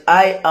that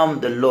I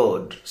am the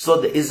Lord." So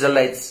the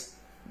Israelites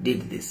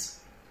did this.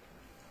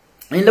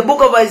 In the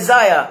book of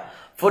Isaiah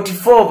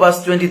 44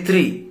 verse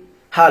 23,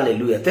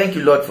 hallelujah. Thank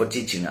you, Lord, for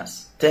teaching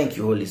us. Thank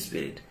you, Holy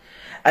Spirit.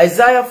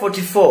 Isaiah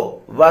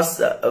 44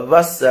 verse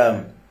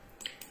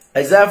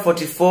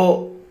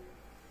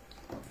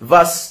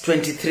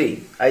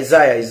 23.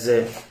 Isaiah is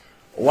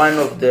one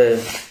of the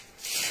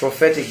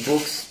prophetic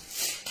books.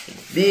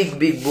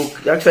 Big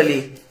book.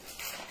 Actually,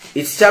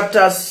 its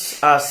chapters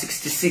are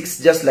 66,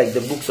 just like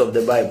the books of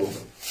the Bible.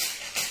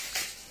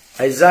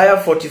 Isaiah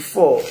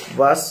 44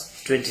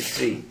 verse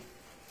 23.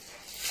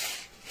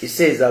 It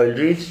says, I will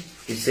read.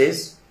 It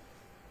says,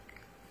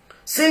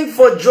 "Sing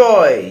for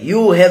joy,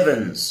 you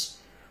heavens,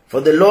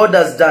 for the Lord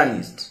has done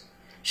it.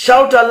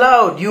 Shout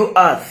aloud, you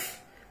earth.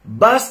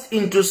 Burst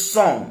into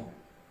song,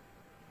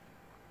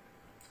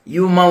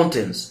 you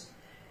mountains,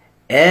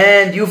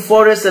 and you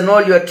forests and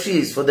all your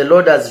trees, for the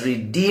Lord has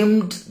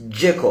redeemed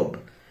Jacob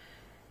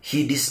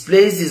he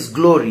displays his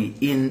glory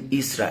in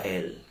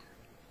Israel.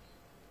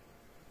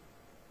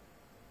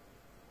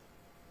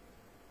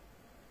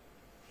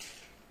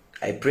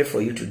 I pray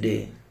for you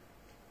today.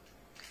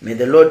 May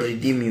the Lord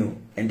redeem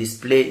you and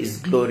display his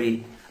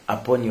glory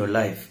upon your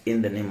life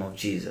in the name of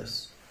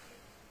Jesus.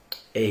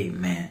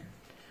 Amen.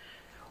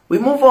 We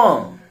move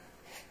on.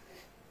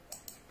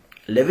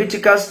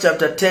 Leviticus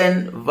chapter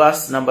 10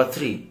 verse number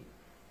 3.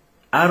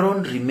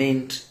 Aaron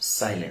remained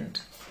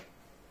silent.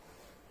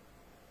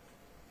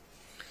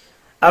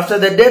 After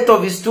the death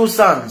of his 2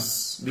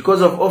 sons,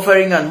 because of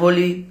offering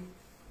unholy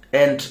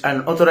and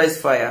unauthorized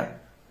fire,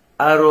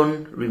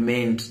 Aaron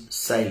remained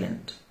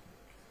silent.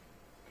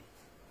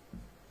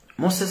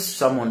 Moses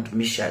summoned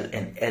Mishael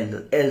and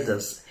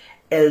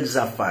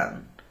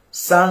Elzaphan,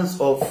 sons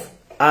of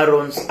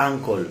Aaron's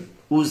uncle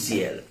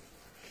Uzziel,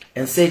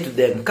 and said to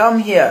them, "Come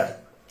here,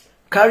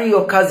 carry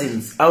your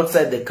cousins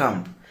outside the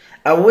camp,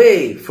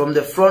 away from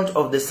the front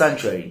of the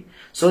sanctuary."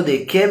 So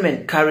they came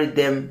and carried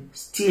them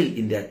still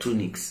in their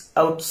tunics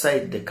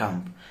outside the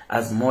camp,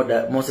 as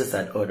Moses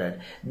had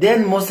ordered.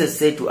 Then Moses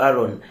said to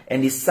Aaron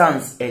and his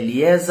sons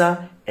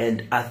Eleazar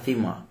and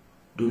Ithamar,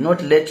 "Do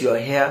not let your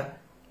hair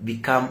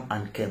become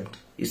unkempt."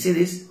 You see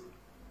this?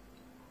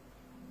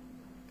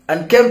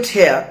 Unkempt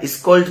hair is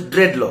called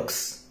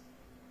dreadlocks.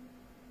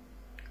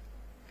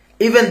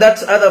 Even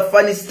that other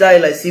funny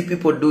style I see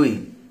people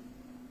doing.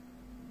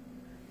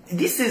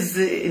 This is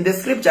in the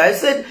scripture. I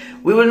said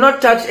we will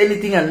not touch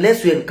anything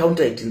unless we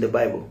encounter it in the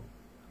Bible.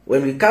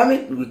 When we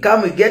come,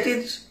 we get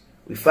it,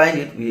 we find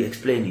it, we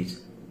explain it.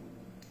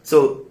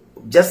 So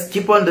just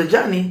keep on the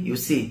journey, you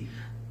see.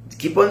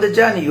 Keep on the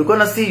journey. You're going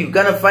to see, you're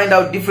going to find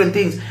out different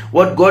things.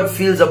 What God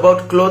feels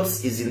about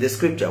clothes is in the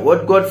scripture.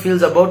 What God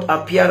feels about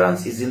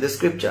appearance is in the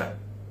scripture.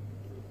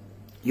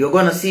 You're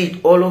going to see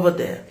it all over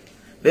there.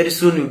 Very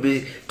soon we'll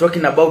be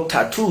talking about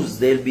tattoos.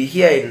 They'll be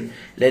here in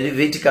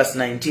Leviticus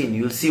 19.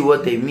 You'll see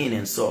what they mean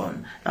and so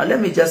on. Now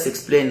let me just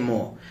explain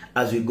more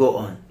as we go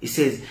on. It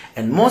says,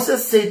 "And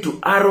Moses said to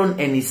Aaron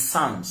and his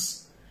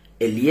sons,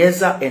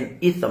 Eleazar and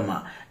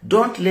Ithamar,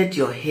 don't let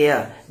your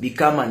hair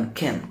become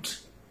unkempt,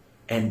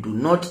 and do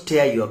not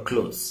tear your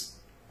clothes."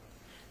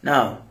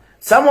 Now,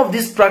 some of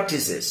these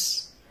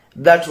practices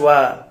that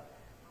were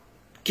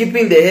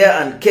keeping the hair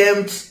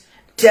unkempt,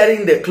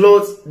 tearing the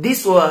clothes,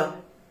 these were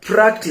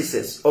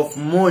practices of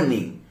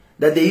mourning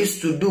that they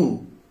used to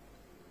do.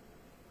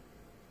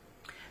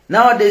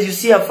 Nowadays you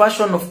see a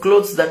fashion of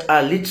clothes that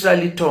are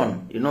literally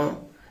torn. You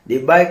know, they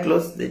buy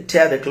clothes, they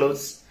tear the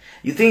clothes.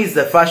 You think it's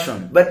the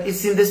fashion, but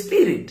it's in the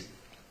spirit.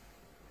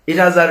 It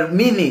has a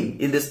meaning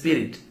in the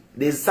spirit.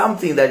 There's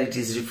something that it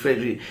is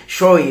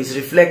showing, is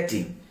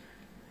reflecting.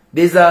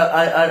 There's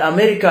an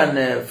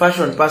American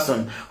fashion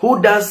person who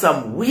does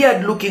some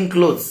weird looking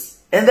clothes,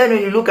 and then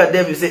when you look at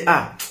them you say,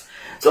 ah.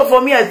 So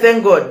for me, I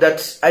thank God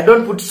that I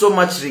don't put so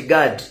much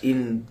regard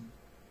in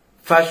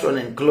fashion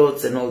and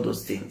clothes and all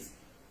those things.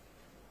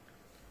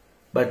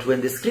 But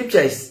when the scripture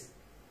is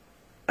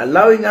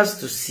allowing us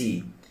to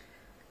see,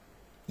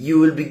 you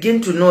will begin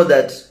to know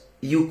that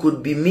you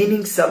could be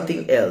meaning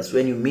something else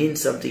when you mean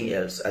something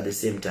else at the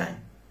same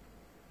time.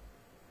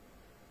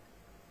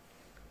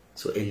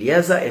 So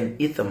Eleazar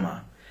and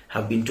Ithamar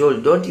have been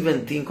told, don't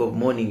even think of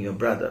mourning your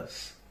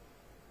brothers,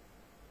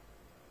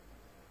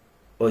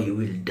 or you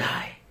will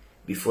die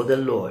before the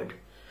Lord,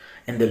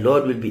 and the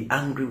Lord will be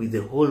angry with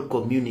the whole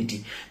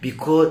community,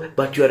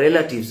 but your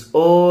relatives,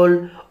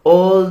 all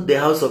the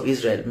house of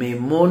Israel, may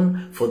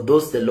mourn for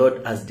those the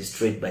Lord has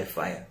destroyed by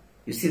fire.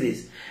 You see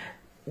this?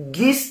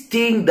 This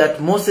thing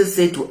that Moses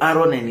said to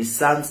Aaron and his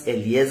sons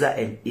Eleazar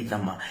and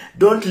Ithamar,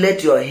 don't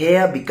let your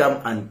hair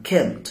become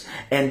unkempt,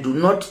 and do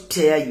not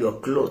tear your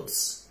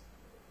clothes.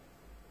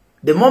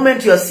 The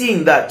moment you are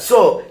seeing that,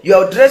 so you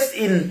are dressed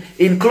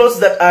in clothes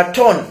that are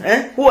torn,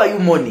 who are you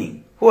mourning?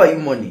 Who are you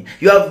mourning?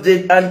 You have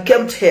the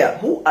unkempt hair.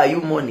 Who are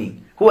you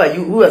mourning? Who are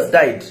you? Who has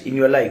died in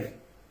your life?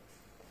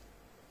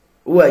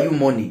 Who are you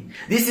mourning?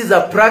 This is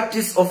a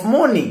practice of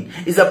mourning.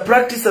 It's a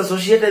practice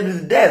associated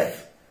with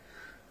death.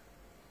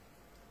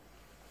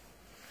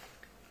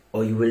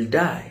 Or you will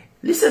die.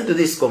 Listen to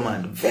this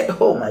command.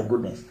 Oh my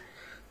goodness.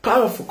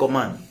 Powerful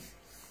command.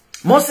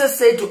 Moses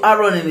said to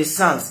Aaron and his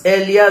sons,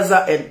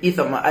 Eleazar and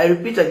Ithamar. I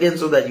repeat again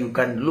so that you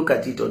can look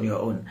at it on your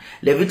own.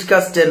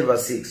 Leviticus 10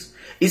 verse 6.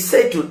 He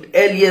said to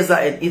Eleazar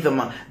and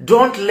Ithamar,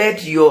 don't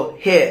let your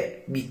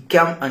hair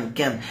become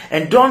unkempt,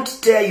 and don't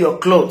tear your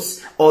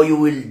clothes, or you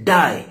will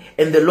die,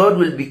 and the Lord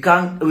will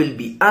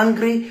be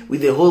angry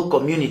with the whole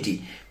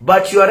community.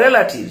 But your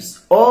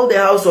relatives, all the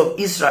house of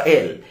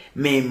Israel,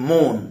 may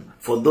mourn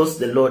for those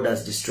the Lord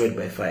has destroyed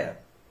by fire.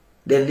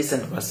 Then listen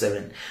to verse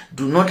 7.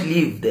 Do not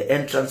leave the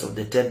entrance of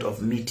the tent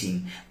of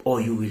meeting, or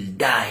you will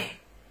die,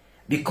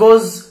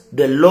 because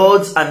the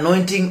Lord's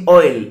anointing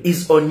oil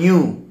is on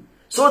you.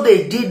 So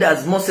they did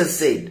as Moses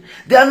said.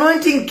 The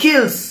anointing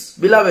kills,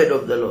 beloved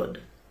of the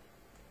Lord.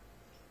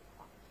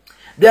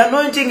 The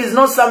anointing is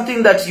not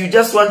something that you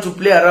just want to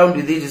play around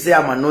with it. You say,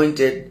 I'm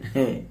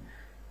anointed.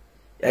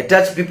 I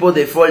touch people,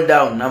 they fall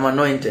down. I'm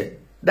anointed.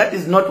 That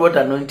is not what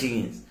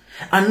anointing is.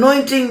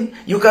 Anointing,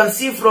 you can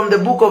see from the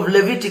book of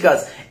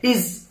Leviticus,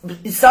 is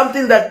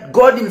something that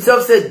God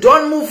himself said,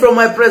 don't move from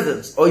my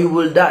presence or you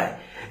will die.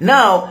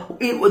 Now,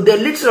 the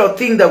literal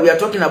thing that we are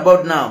talking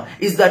about now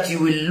is that you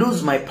will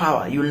lose my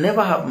power. You will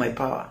never have my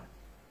power.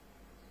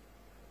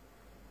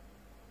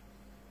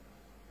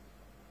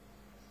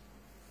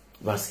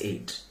 Verse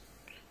 8.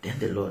 Then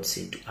the Lord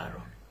said to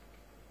Aaron,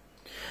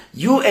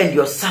 you and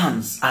your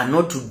sons are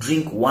not to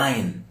drink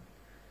wine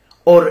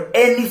or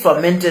any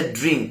fermented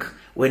drink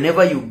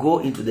whenever you go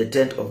into the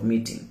tent of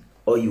meeting,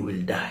 or you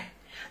will die.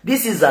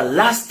 This is a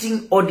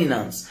lasting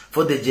ordinance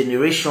for the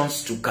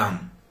generations to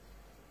come.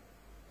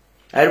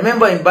 I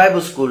remember in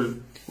Bible school,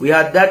 we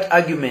had that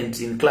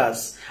argument in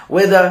class,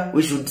 whether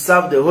we should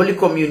serve the Holy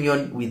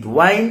Communion with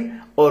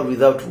wine or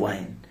without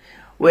wine.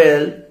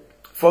 Well,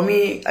 for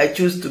me, I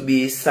choose to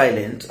be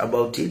silent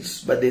about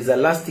it, but there's a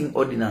lasting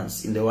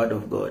ordinance in the Word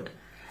of God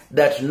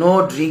that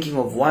no drinking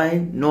of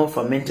wine, no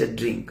fermented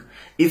drink.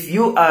 If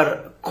you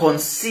are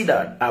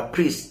considered a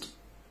priest,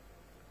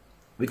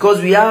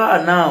 because we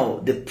are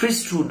now the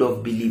priesthood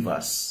of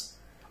believers.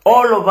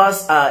 All of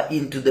us are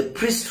into the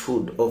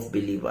priesthood of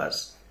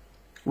believers.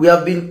 We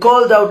have been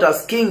called out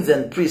as kings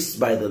and priests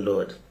by the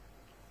Lord.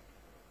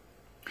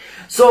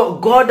 So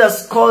God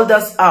has called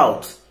us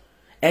out.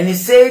 And he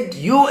said,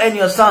 you and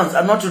your sons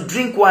are not to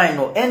drink wine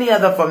or any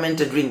other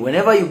fermented drink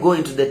whenever you go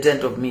into the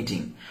tent of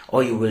meeting,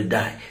 or you will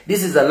die.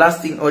 This is a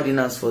lasting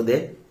ordinance for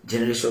the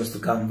generations to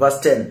come. Verse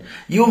 10.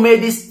 You may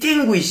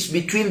distinguish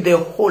between the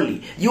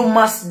holy. You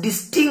must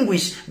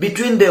distinguish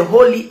between the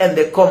holy and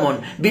the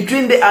common,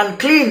 between the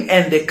unclean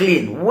and the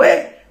clean.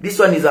 Where? This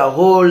one is a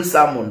whole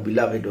sermon,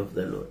 beloved of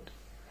the Lord.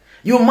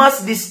 You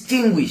must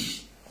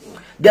distinguish.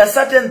 There are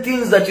certain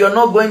things that you're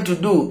not going to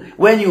do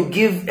when you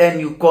give and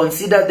you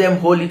consider them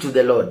holy to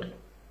the Lord.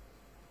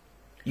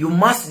 You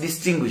must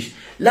distinguish.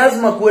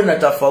 Lazima kuwe na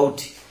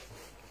tofauti.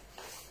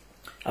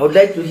 I would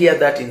like to hear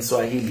that in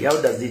Swahili.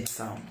 How does it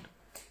sound?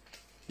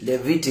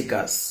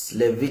 Leviticus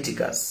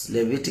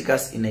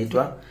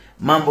inaitwa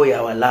mambo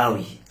ya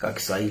Walawi kwa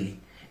Kiswahili.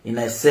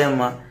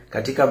 Inasema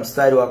katika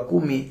mstari wa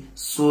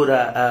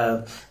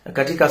 10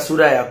 katika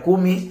sura ya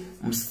 10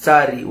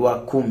 mstari wa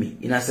 10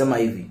 inasema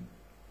hivi.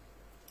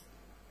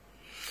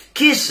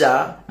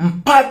 Kisha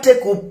mpate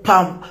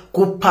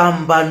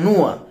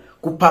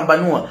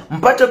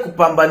mpate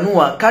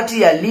kupambanua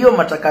kati yaliyo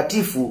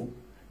matakatifu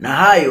na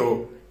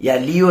hayo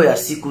yaliyo ya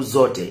siku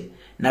zote,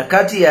 na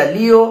kati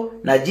yaliyo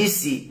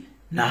najisi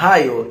na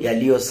hayo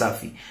yaliyo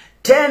safi.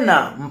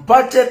 Tena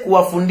mpate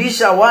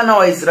kuwafundisha wana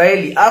wa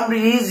Israeli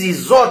amri hizi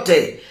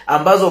zote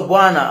ambazo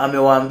Bwana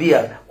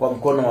amewaambia kwa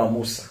mkono wa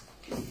Musa.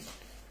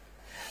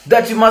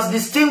 That you must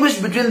distinguish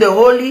between the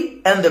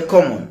holy and the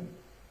common,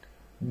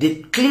 the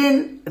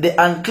clean, the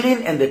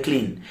unclean and the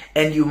clean.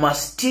 And you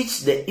must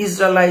teach the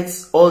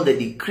Israelites all the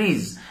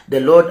decrees the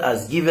Lord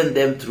has given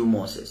them through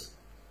Moses.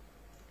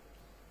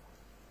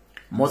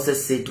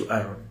 Moses said to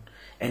Aaron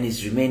and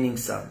his remaining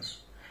sons,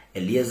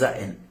 Eleazar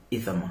and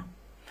Ithamar,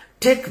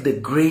 take the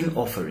grain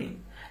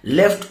offering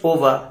left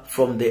over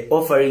from the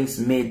offerings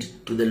made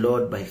to the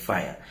Lord by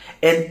fire,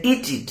 and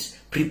eat it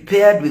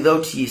prepared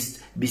without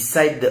yeast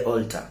beside the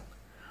altar,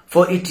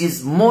 for it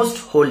is most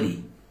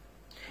holy.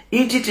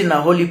 Eat it in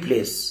a holy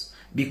place,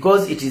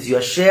 because it is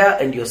your share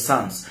and your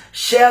sons.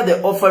 Share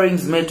the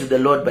offerings made to the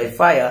Lord by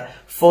fire,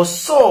 for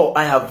so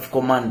I have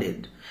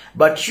commanded.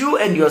 But you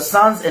and your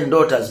sons and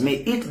daughters may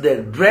eat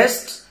the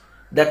breast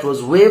that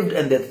was waved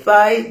and the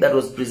thigh that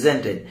was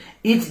presented.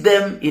 Eat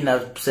them in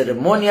a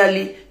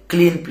ceremonially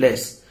clean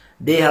place.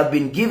 They have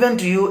been given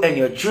to you and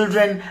your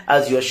children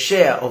as your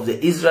share of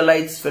the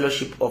Israelites'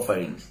 fellowship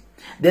offerings.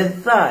 The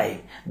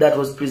thigh that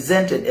was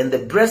presented and the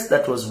breast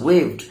that was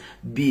waved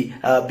be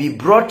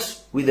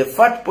brought with the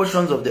fat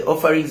portions of the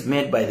offerings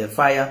made by the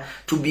fire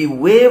to be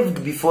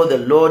waved before the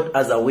Lord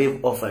as a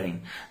wave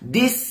offering.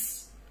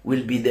 This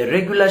will be the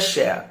regular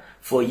share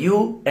for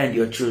you and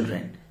your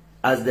children,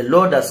 as the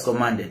Lord has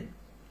commanded.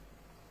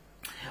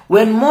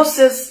 When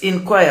Moses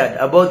inquired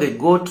about the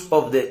goat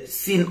of the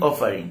sin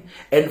offering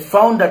and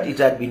found that it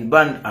had been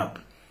burned up,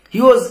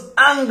 he was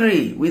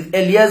angry with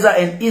Eleazar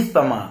and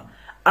Ithamar,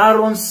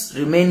 Aaron's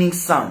remaining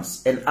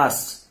sons, and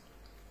asked,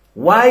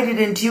 why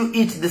didn't you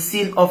eat the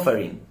sin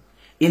offering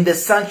in the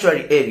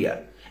sanctuary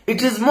area?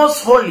 It is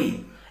most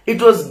holy.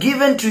 It was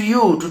given to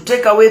you to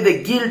take away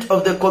the guilt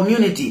of the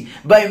community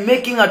by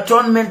making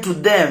atonement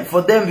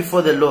for them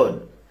before the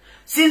Lord.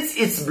 Since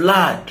its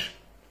blood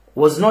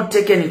was not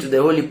taken into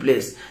the holy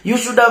place, you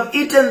should have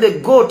eaten the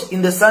goat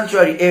in the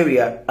sanctuary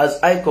area as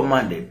I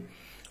commanded.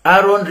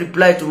 Aaron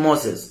replied to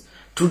Moses,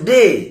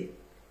 today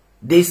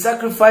they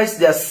sacrifice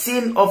their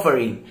sin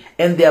offering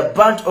and their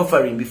burnt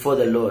offering before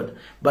the Lord.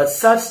 But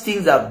such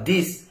things as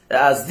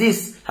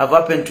this have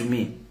happened to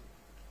me.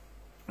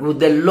 Would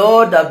the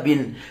Lord have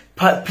been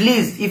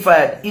pleased if I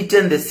had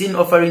eaten the sin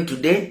offering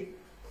today?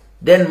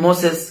 Then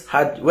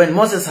when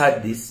Moses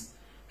had this,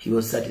 he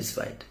was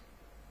satisfied.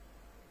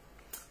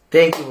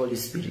 Thank you, Holy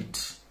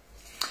Spirit.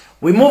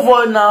 We move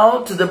on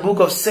now to the book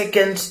of 2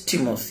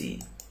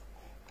 Timothy.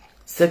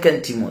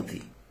 2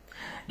 Timothy.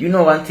 You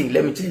know one thing,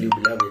 let me tell you,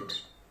 beloved.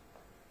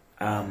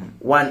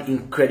 One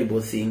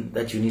incredible thing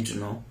that you need to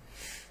know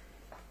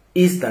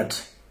is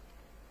that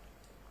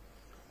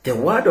the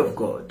Word of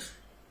God,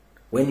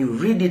 when you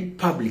read it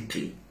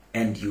publicly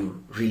and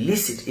you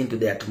release it into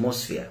the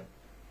atmosphere,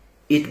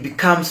 it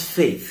becomes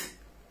faith.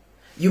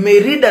 You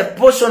may read a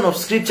portion of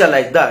scripture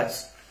like that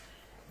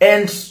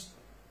and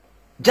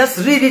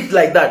just read it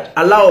like that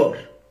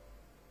aloud.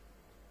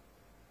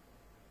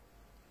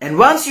 And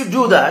once you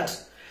do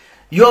that,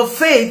 your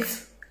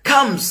faith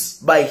comes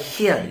by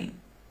hearing.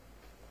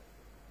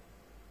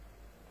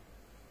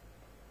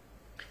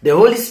 The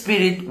Holy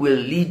Spirit will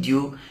lead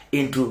you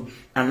into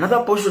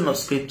another portion of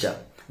scripture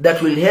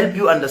that will help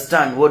you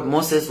understand what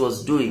Moses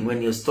was doing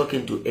when he was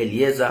talking to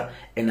Eleazar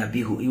and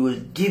Abihu. He will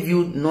give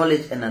you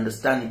knowledge and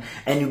understanding,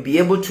 and you'll be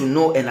able to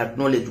know and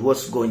acknowledge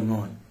what's going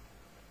on.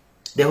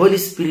 The Holy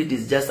Spirit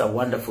is just a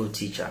wonderful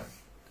teacher,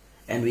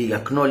 and we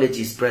acknowledge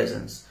His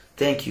presence.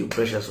 Thank you,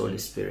 precious Holy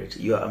Spirit.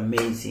 You are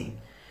amazing.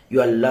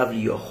 You are lovely.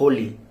 You are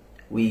holy.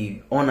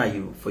 We honor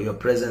you for your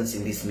presence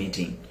in this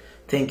meeting.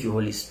 Thank you,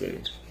 Holy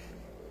Spirit.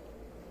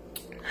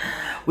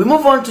 We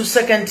move on to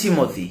 2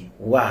 Timothy.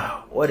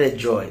 Wow, what a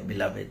joy,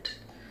 beloved.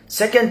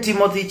 2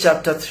 Timothy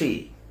chapter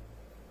 3.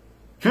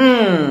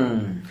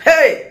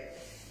 Hey,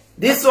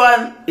 this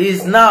one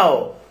is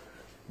now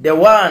the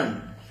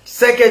one.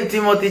 2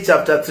 Timothy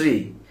chapter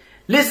 3.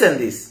 Listen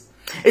this.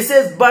 It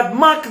says, but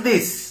mark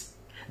this,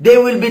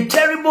 there will be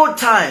terrible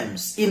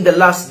times in the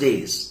last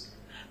days.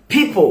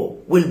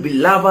 People will be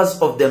lovers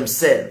of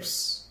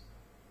themselves,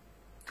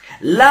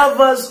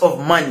 lovers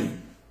of money,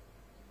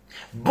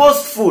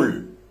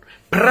 boastful,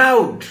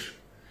 proud,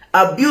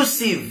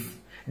 abusive,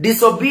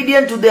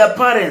 disobedient to their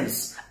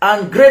parents,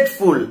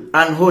 ungrateful,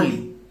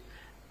 unholy.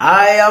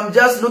 I am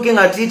just looking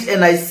at it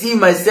and I see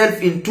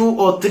myself in 2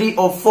 or 3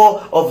 or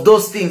 4 of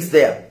those things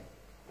there.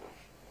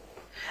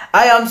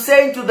 I am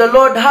saying to the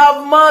Lord,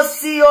 have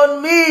mercy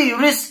on me,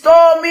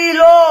 restore me,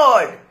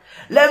 Lord.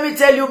 Let me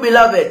tell you,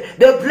 beloved,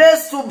 the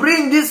place to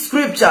bring this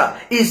scripture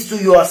is to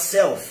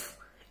yourself.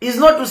 It's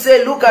not to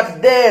say, look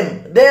at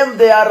them,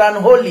 they are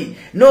unholy.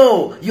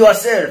 No,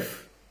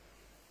 yourself.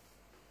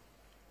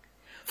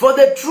 For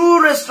the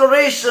true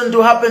restoration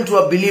to happen to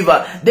a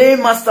believer, they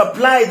must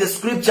apply the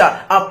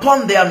scripture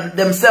upon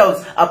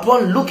themselves,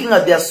 upon looking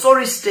at their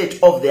sorry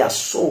state of their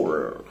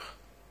soul.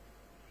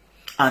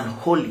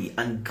 Unholy,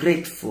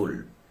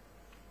 ungrateful,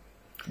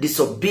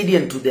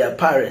 disobedient to their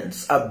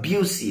parents,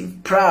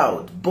 abusive,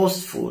 proud,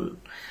 boastful,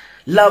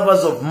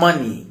 lovers of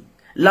money,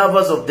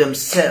 lovers of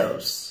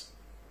themselves.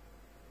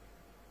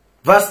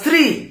 Verse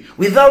 3,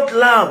 without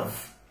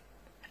love,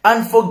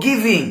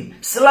 unforgiving,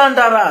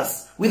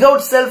 slanderous,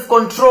 without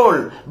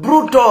self-control,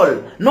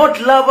 brutal,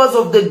 not lovers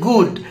of the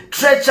good,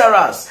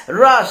 treacherous,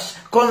 rash,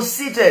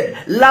 conceited,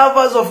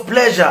 lovers of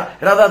pleasure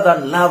rather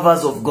than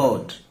lovers of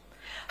God,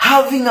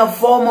 having a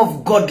form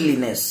of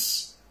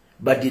godliness,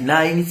 but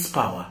denying its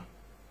power.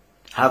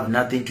 Have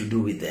nothing to do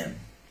with them.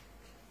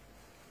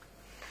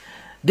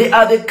 They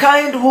are the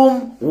kind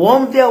whom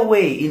worm their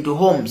way into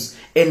homes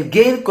and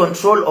gain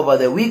control over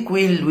the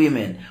weak-willed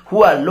women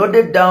who are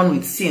loaded down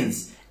with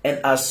sins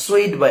and are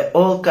swayed by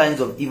all kinds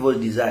of evil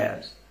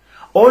desires,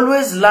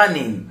 always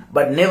learning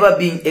but never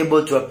being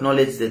able to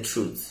acknowledge the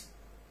truth.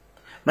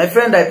 My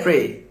friend, I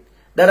pray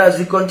that as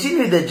we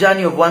continue the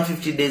journey of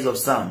 150 days of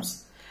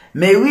Psalms,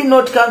 may we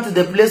not come to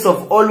the place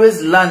of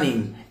always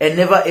learning and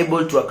never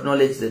able to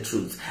acknowledge the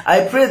truth.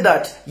 I pray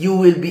that you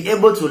will be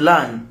able to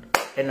learn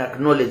and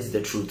acknowledge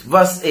the truth.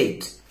 Verse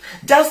 8.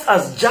 Just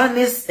as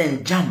Jannes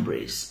and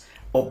Jambres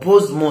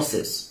opposed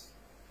Moses,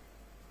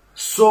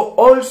 so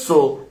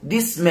also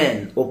these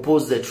men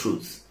oppose the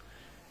truth.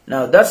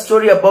 Now that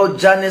story about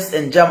Jannes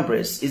and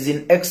Jambres is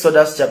in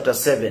Exodus chapter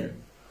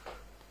 7,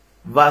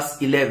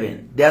 verse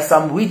 11. There are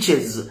some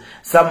witches,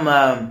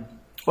 some,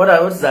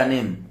 what's their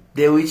name?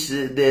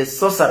 The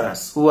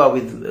sorcerers who are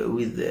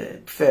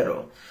with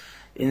Pharaoh.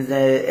 In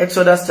the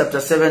Exodus chapter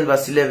 7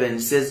 verse 11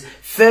 it says,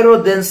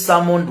 Pharaoh then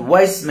summoned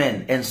wise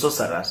men and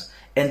sorcerers,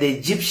 and the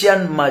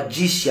Egyptian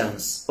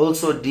magicians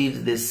also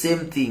did the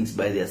same things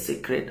by their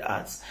sacred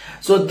arts.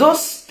 So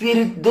those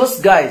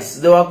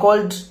guys, they were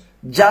called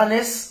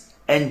Jannes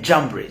and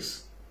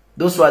Jambres.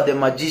 Those were the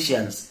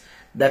magicians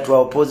that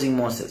were opposing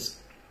Moses.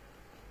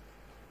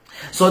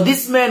 So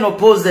these men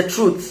oppose the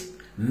truth,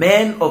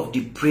 men of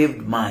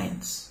depraved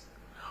minds,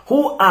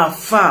 who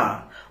as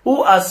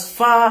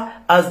far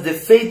as the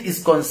faith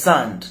is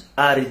concerned,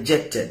 are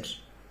rejected.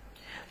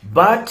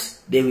 But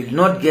they will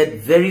not get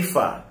very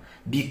far,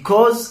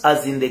 because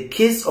as in the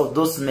case of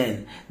those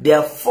men,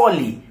 their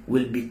folly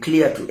will be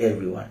clear to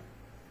everyone.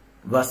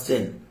 Verse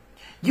 10.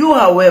 You,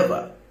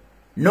 however,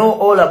 know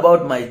all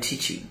about my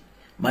teaching,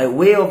 my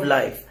way of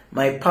life,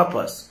 my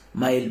purpose,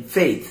 my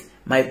faith,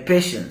 my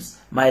patience,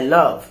 my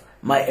love,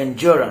 my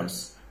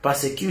endurance,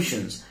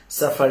 persecutions,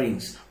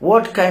 sufferings.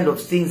 What kind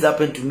of things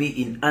happened to me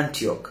in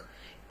Antioch,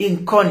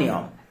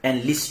 Iconium,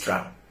 and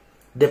Lystra?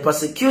 The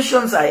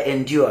persecutions I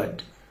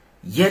endured,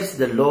 yet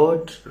the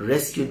Lord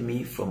rescued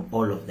me from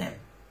all of them.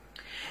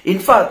 In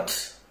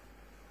fact,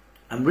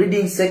 I'm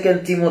reading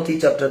 2 Timothy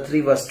chapter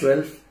 3 verse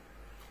 12.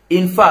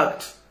 In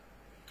fact,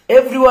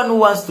 everyone who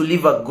wants to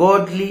live a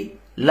godly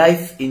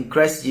life in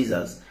Christ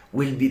Jesus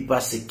will be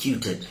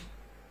persecuted,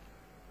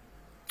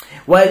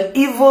 while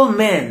evil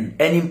men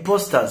and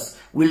impostors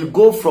will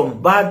go from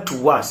bad to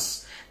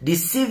worse,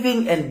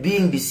 deceiving and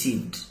being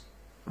deceived.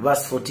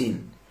 Verse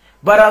 14.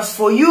 But as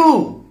for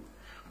you,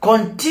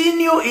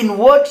 continue in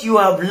what you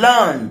have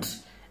learned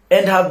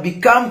and have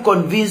become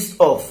convinced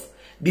of,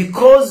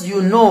 because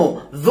you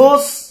know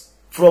those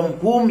from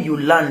whom you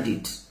learned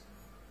it,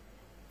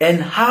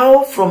 and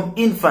how from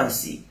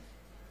infancy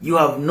you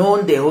have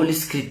known the Holy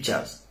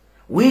Scriptures,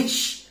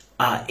 which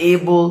are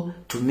able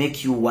to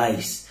make you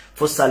wise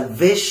for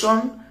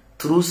salvation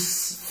through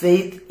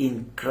faith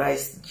in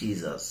Christ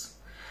Jesus.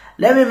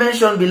 Let me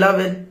mention,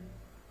 beloved,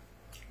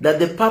 that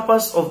the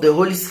purpose of the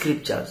Holy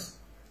Scriptures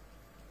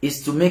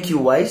is to make you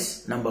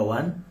wise, number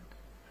one,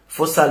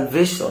 for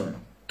salvation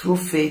through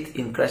faith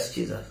in Christ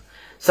Jesus.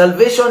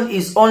 Salvation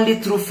is only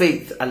through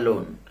faith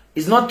alone.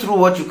 It's not through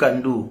what you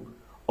can do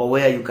or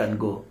where you can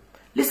go.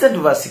 Listen to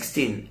verse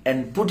 16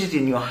 and put it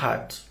in your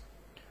heart.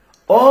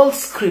 All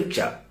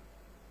Scripture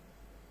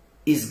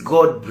is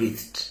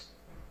God-breathed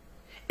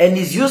and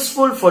is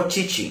useful for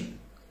teaching,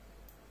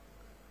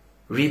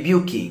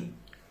 rebuking,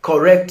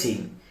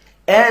 correcting,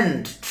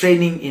 and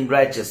training in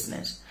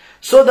righteousness,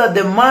 so that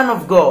the man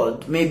of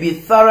God may be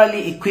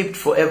thoroughly equipped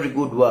for every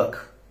good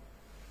work.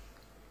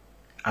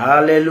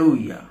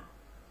 Hallelujah.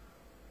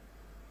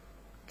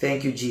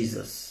 Thank you,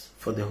 Jesus,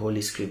 for the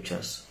Holy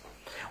Scriptures.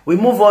 We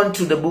move on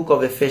to the book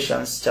of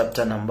Ephesians,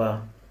 chapter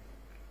number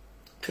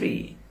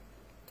 3.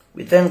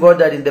 We thank God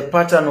that in the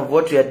pattern of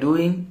what we are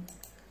doing,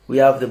 we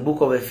have the book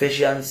of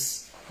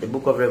Ephesians, the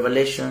book of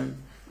Revelation,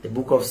 the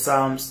book of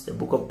Psalms, the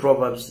book of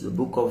Proverbs, the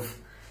book of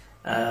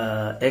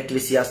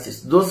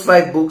Ecclesiastes. Those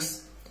 5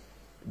 books,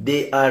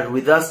 they are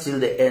with us till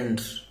the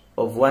end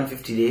of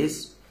 150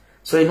 days.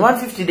 So in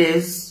 150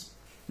 days,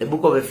 the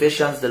book of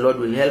Ephesians, the Lord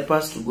will help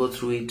us to go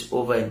through it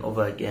over and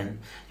over again.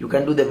 You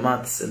can do the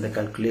maths and the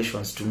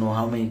calculations to know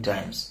how many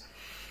times.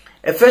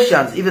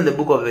 Ephesians, even the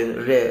book of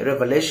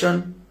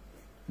Revelation,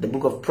 the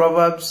book of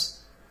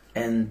Proverbs,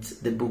 and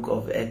the book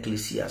of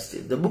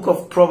Ecclesiastes. The book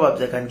of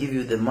Proverbs, I can give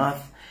you the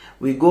math.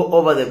 We go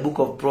over the book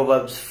of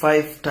Proverbs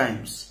 5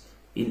 times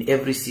in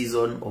every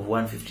season of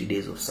 150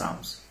 days of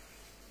Psalms.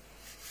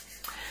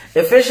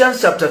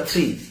 Ephesians chapter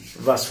 3,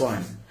 verse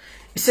 1.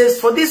 It says,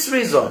 for this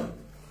reason,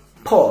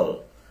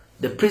 Paul,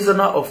 the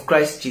prisoner of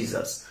Christ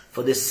Jesus,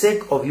 for the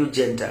sake of you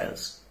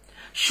Gentiles,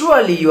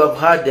 surely you have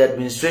heard the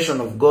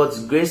administration of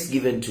God's grace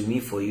given to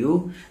me for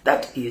you,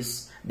 that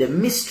is, the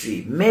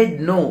mystery made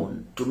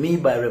known to me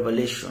by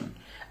revelation,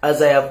 as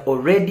I have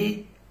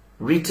already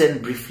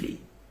written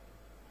briefly.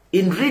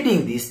 In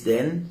reading this,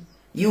 then,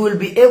 you will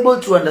be able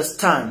to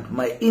understand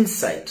my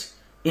insight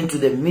into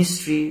the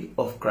mystery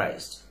of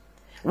Christ,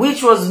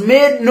 which was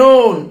made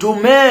known to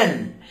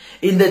men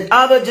in the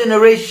other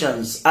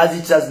generations, as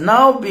it has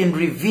now been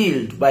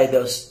revealed by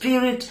the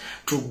Spirit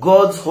to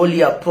God's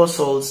holy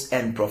apostles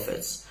and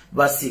prophets.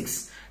 Verse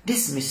 6.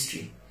 This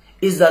mystery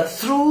is that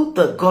through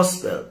the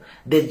gospel,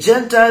 the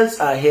Gentiles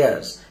are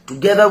heirs,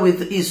 together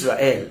with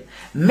Israel,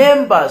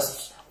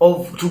 members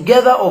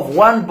together of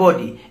one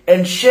body,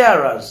 and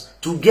sharers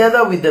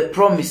together with the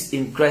promise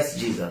in Christ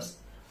Jesus.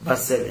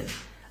 Verse 7.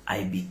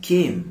 I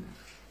became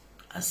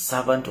a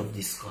servant of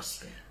this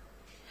gospel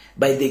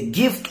by the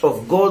gift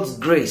of God's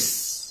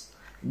grace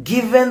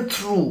given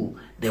through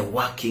the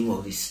working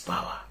of his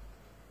power.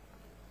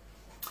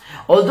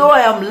 Although I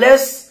am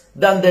less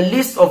than the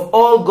least of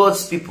all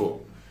God's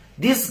people,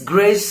 this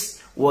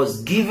grace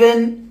was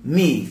given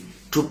me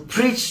to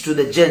preach to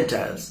the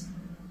Gentiles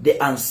the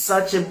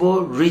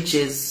unsearchable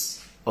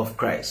riches of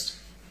Christ,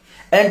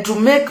 and to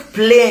make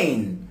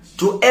plain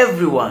to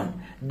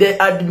everyone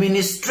the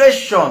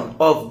administration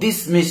of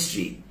this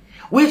mystery,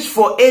 which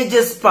for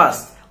ages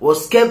past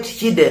was kept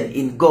hidden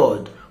in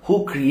God,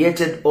 who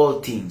created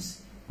all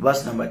things.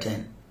 Verse number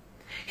 10.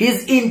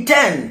 His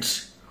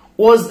intent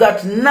was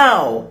that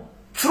now,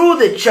 through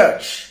the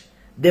church,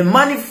 the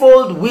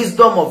manifold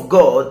wisdom of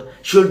God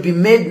should be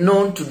made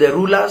known to the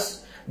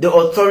rulers, the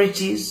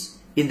authorities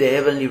in the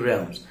heavenly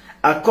realms,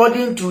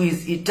 according to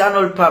his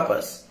eternal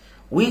purpose,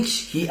 which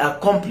he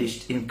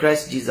accomplished in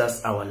Christ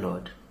Jesus our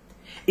Lord.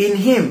 In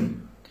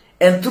him,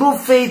 and through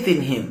faith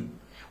in him,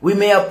 we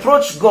may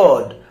approach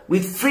God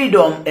with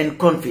freedom and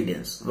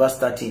confidence. Verse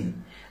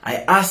 13. I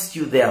ask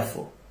you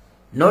therefore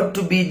not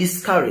to be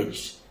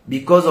discouraged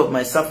because of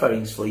my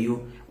sufferings for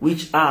you,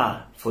 which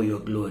are for your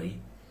glory.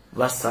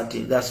 Verse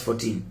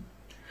 14.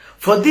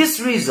 For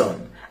this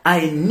reason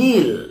I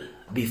kneel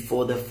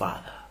before the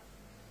Father,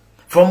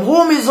 from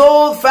whom his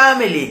whole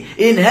family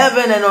in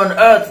heaven and on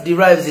earth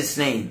derives its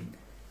name.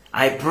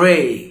 I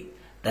pray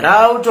that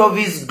out of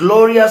his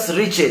glorious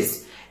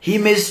riches he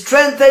may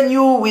strengthen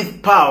you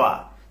with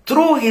power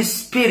through his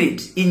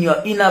Spirit in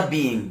your inner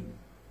being.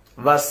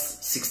 Verse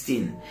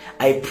 16.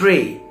 I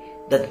pray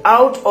that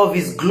out of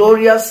his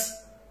glorious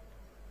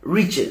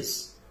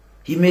riches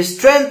he may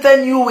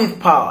strengthen you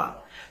with power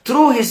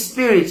through his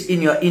Spirit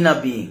in your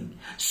inner being,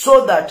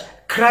 so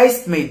that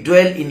Christ may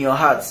dwell in your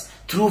hearts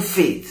through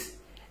faith.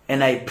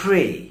 And I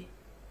pray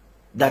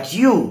that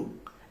you,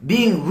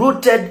 being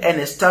rooted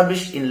and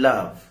established in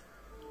love,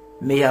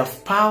 may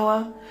have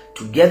power,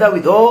 together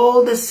with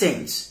all the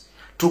saints,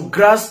 to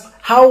grasp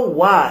how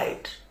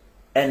wide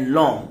and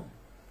long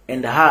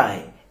and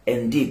high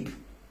and deep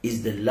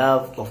is the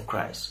love of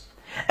Christ,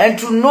 and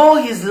to know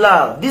his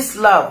love, this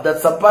love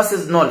that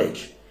surpasses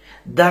knowledge,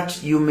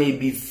 that you may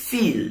be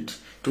filled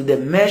to the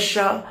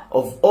measure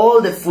of all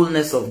the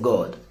fullness of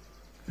God.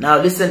 Now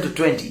listen to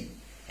 20.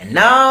 And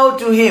now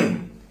to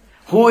him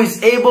who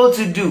is able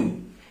to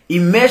do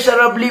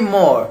immeasurably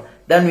more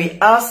than we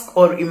ask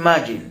or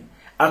imagine,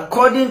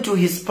 according to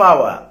his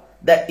power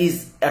that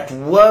is at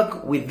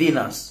work within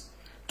us.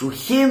 To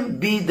him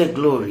be the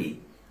glory,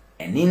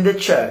 and in the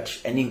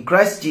church and in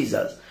Christ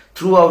Jesus,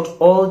 throughout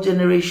all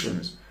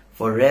generations,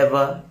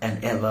 forever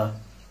and ever.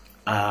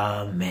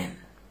 Amen.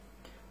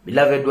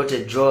 Beloved, what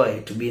a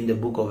joy to be in the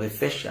book of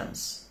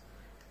Ephesians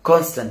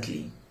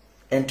constantly,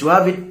 and to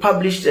have it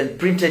published and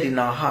printed in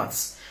our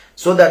hearts,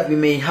 so that we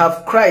may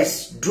have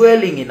Christ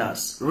dwelling in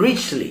us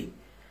richly.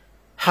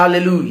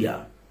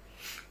 Hallelujah.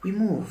 We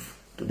move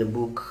to the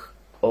book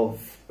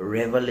of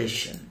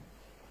Revelation.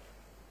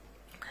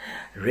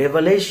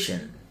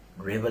 Revelation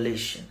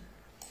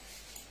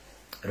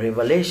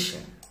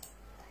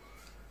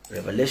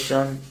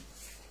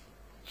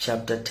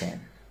chapter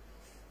 10.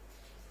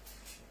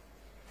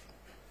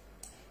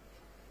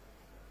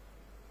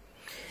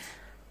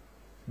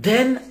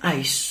 Then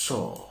I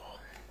saw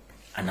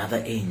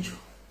another angel.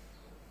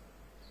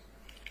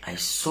 I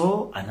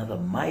saw another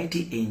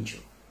mighty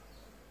angel.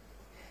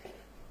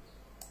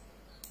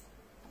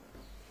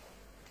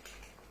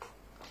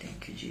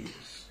 Thank you,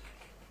 Jesus.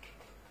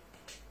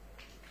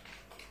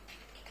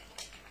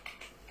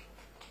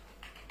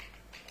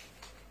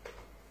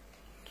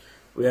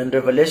 We are in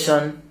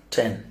Revelation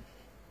 10.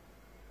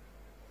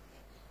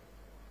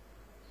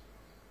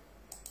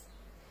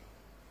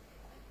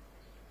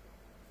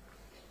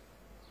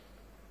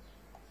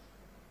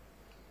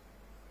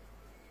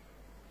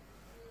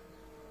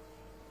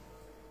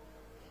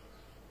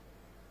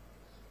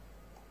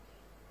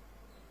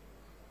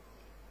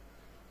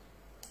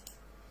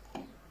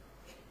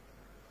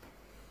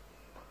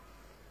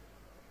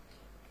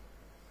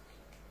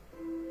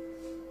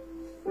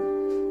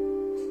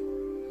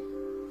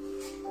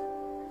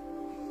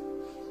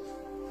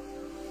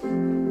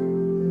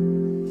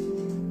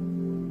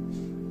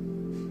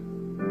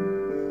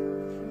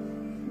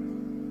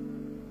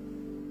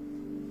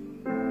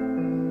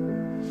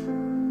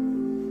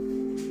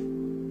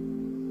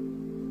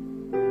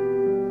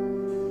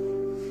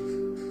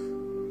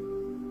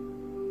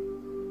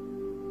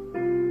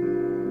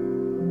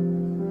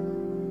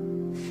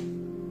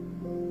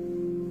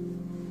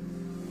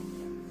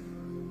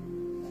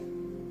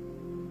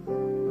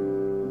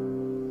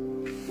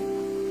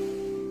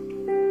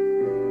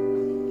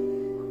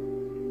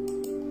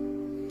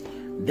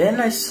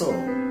 Then I saw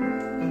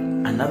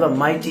another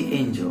mighty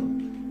angel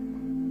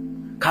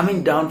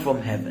coming down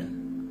from heaven.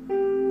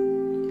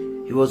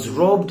 He was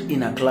robed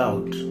in a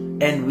cloud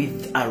and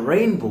with a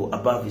rainbow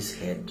above his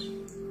head.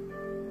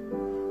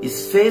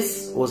 His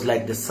face was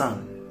like the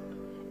sun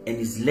and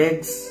his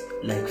legs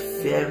like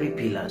fairy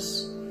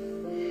pillars.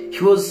 He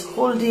was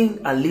holding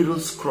a little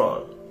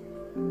scroll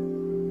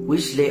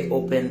which lay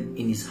open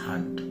in his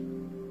hand.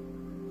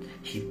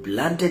 He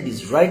planted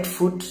his right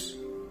foot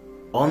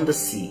on the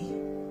sea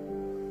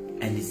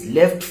and his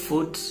left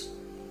foot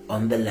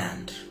on the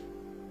land.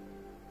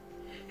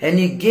 And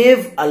he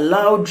gave a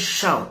loud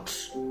shout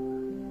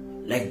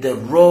like the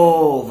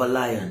roar of a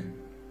lion.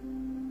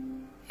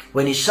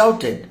 When he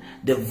shouted,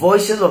 the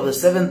voices of the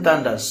seven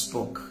thunders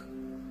spoke.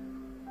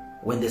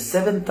 When the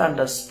seven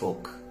thunders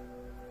spoke,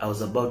 I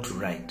was about to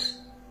write.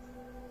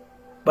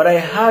 But I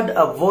heard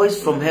a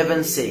voice from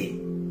heaven say,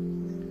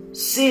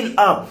 "Seal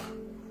up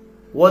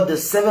what the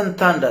seven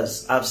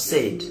thunders have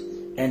said,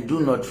 and do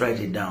not write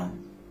it down."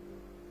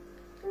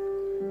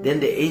 Then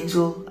the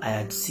angel I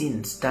had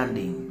seen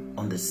standing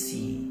on the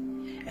sea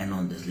and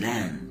on the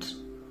land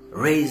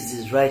raised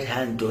his right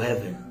hand to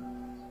heaven.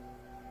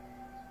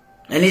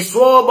 And he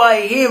swore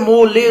by him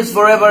who lives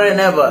forever and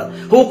ever,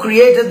 who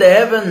created the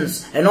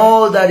heavens and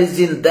all that is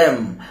in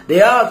them,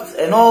 the earth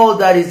and all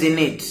that is in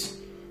it,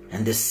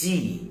 and the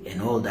sea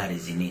and all that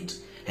is in it.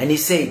 And he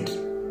said,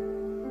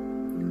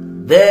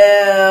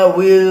 "There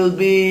will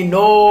be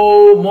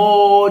no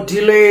more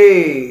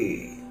delay."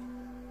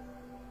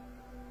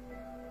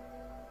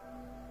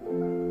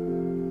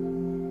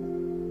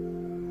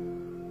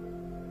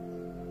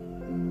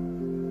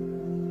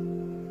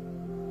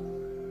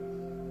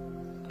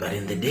 But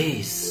in the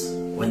days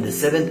when the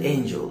seventh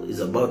angel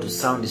is about to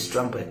sound his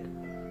trumpet,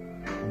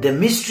 the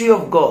mystery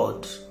of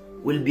God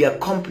will be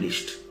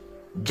accomplished,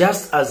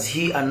 just as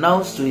he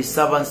announced to his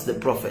servants the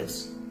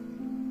prophets.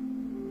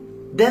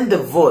 Then the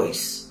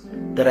voice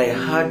that I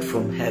heard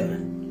from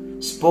heaven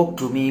spoke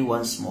to me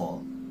once more.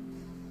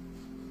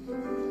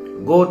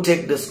 "Go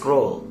take the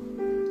scroll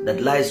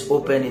that lies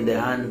open in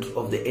the hand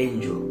of the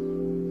angel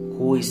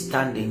who is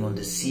standing on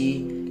the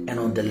sea and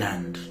on the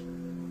land.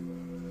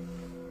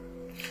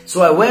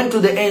 So I went to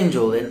the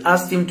angel and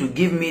asked him to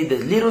give me the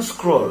little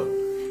scroll.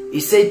 He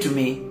said to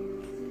me,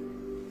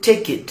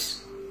 take it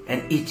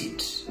and eat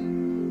it.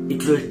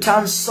 It will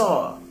turn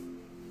sour.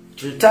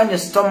 It will turn your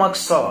stomach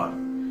sour,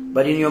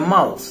 but in your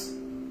mouth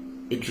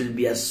it will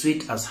be as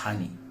sweet as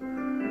honey.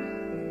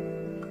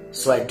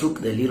 So I took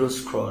the little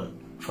scroll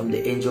from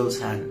the angel's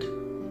hand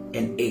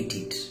and ate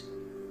it.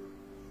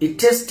 It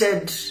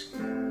tasted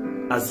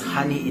as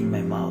honey in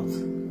my mouth,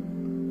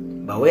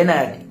 but when I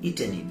had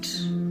eaten it,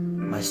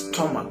 my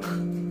stomach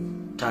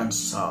turned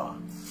sour.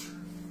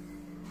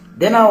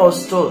 Then I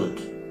was told,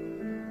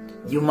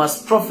 you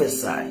must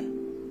prophesy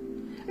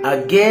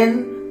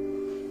again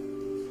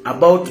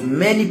about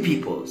many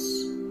peoples,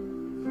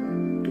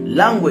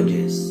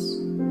 languages,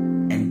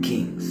 and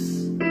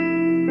kings.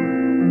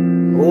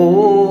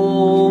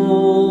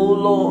 Oh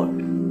Lord,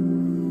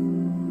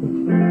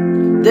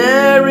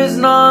 there is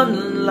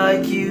none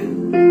like you.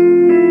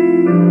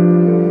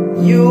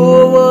 You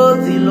are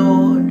worthy,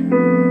 Lord.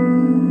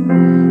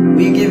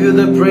 We give you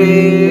the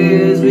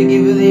praise, we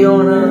give you the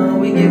honor,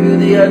 we give you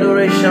the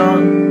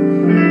adoration.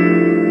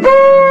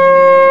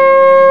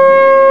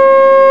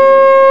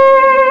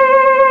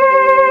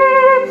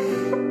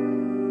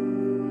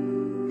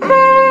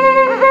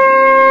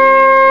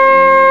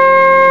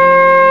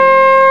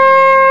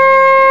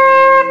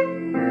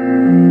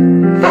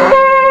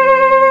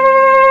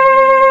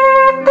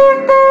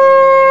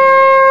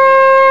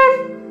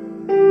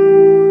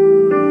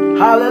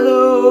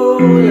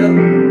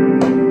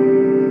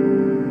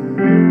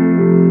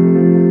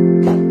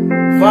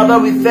 Father,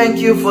 we thank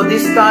you for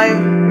this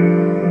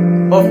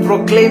time of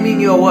proclaiming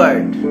your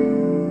word.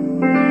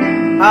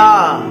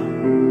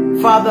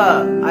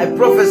 Father, I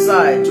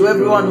prophesy to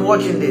everyone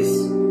watching this,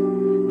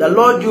 the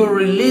Lord, you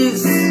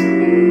release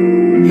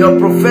your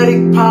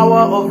prophetic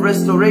power of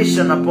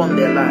restoration upon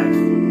their life.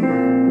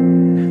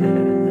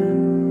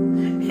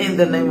 In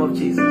the name of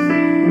Jesus.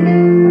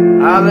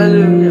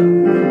 Hallelujah.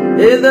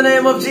 In the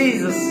name of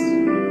Jesus.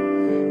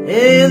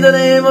 In the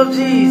name of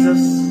Jesus.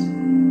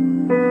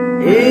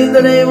 In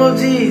the name of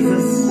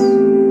Jesus.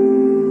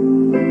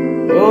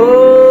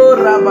 Oh,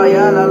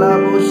 Rabayala la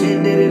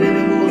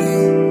Boshenderebus.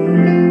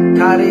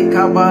 Kare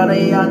Kabare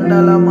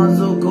Yanda la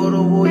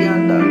Mazokoro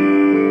Boyanda.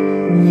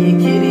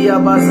 Yikiri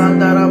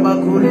Abasandara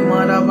Bakuri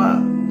Maraba.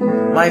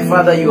 My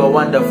Father, you are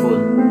wonderful.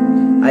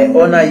 I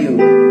honor you.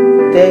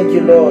 Thank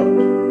you, Lord,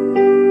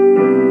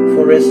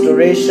 for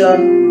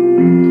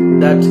restoration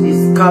that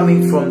is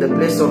coming from the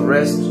place of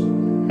rest.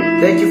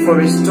 Thank you for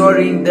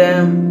restoring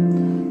them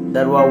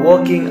that were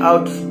walking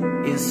out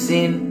in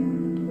sin.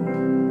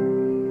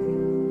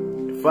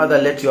 Father,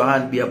 let your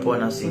hand be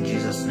upon us in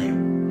Jesus'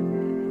 name.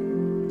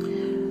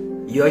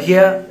 You're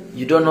here,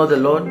 you don't know the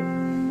Lord.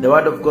 The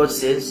word of God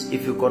says,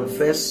 if you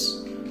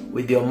confess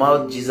with your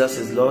mouth Jesus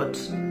is Lord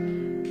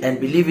and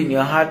believe in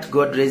your heart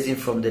God raised him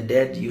from the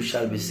dead, you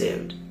shall be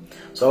saved.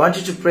 So I want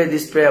you to pray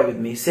this prayer with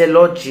me. Say,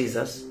 Lord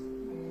Jesus,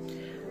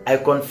 I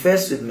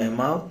confess with my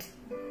mouth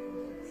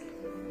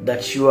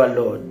that you are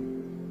Lord.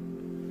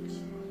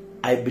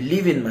 I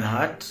believe in my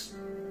heart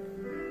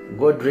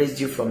God raised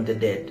you from the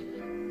dead.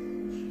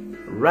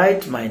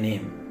 Write my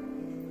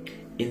name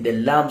in the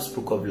Lamb's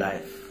book of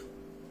life.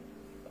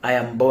 I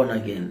am born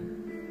again.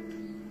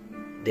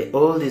 The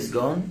old is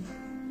gone,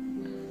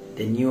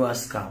 the new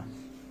has come.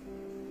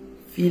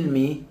 Fill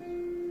me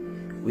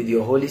with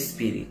your Holy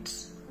Spirit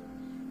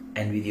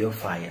and with your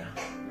fire.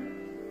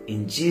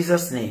 In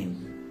Jesus' name,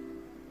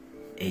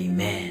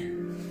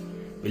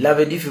 amen.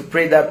 Beloved, if you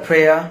pray that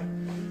prayer,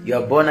 you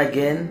are born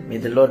again. May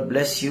the Lord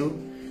bless you.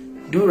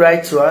 Do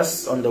write to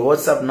us on the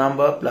WhatsApp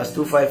number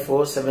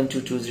 +254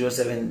 722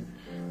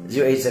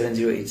 087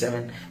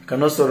 You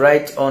can also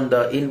write on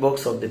the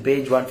inbox of the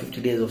page 150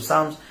 Days of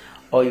Psalms,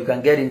 or you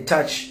can get in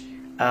touch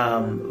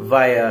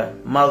via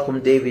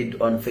Malcolm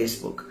David on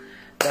Facebook.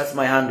 That's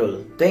my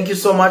handle. Thank you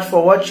so much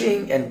for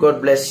watching, and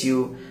God bless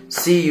you.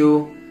 See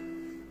you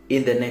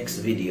in the next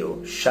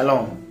video.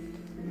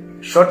 Shalom.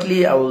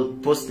 Shortly, I will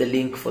post the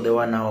link for the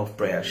 1 hour of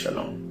prayer.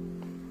 Shalom.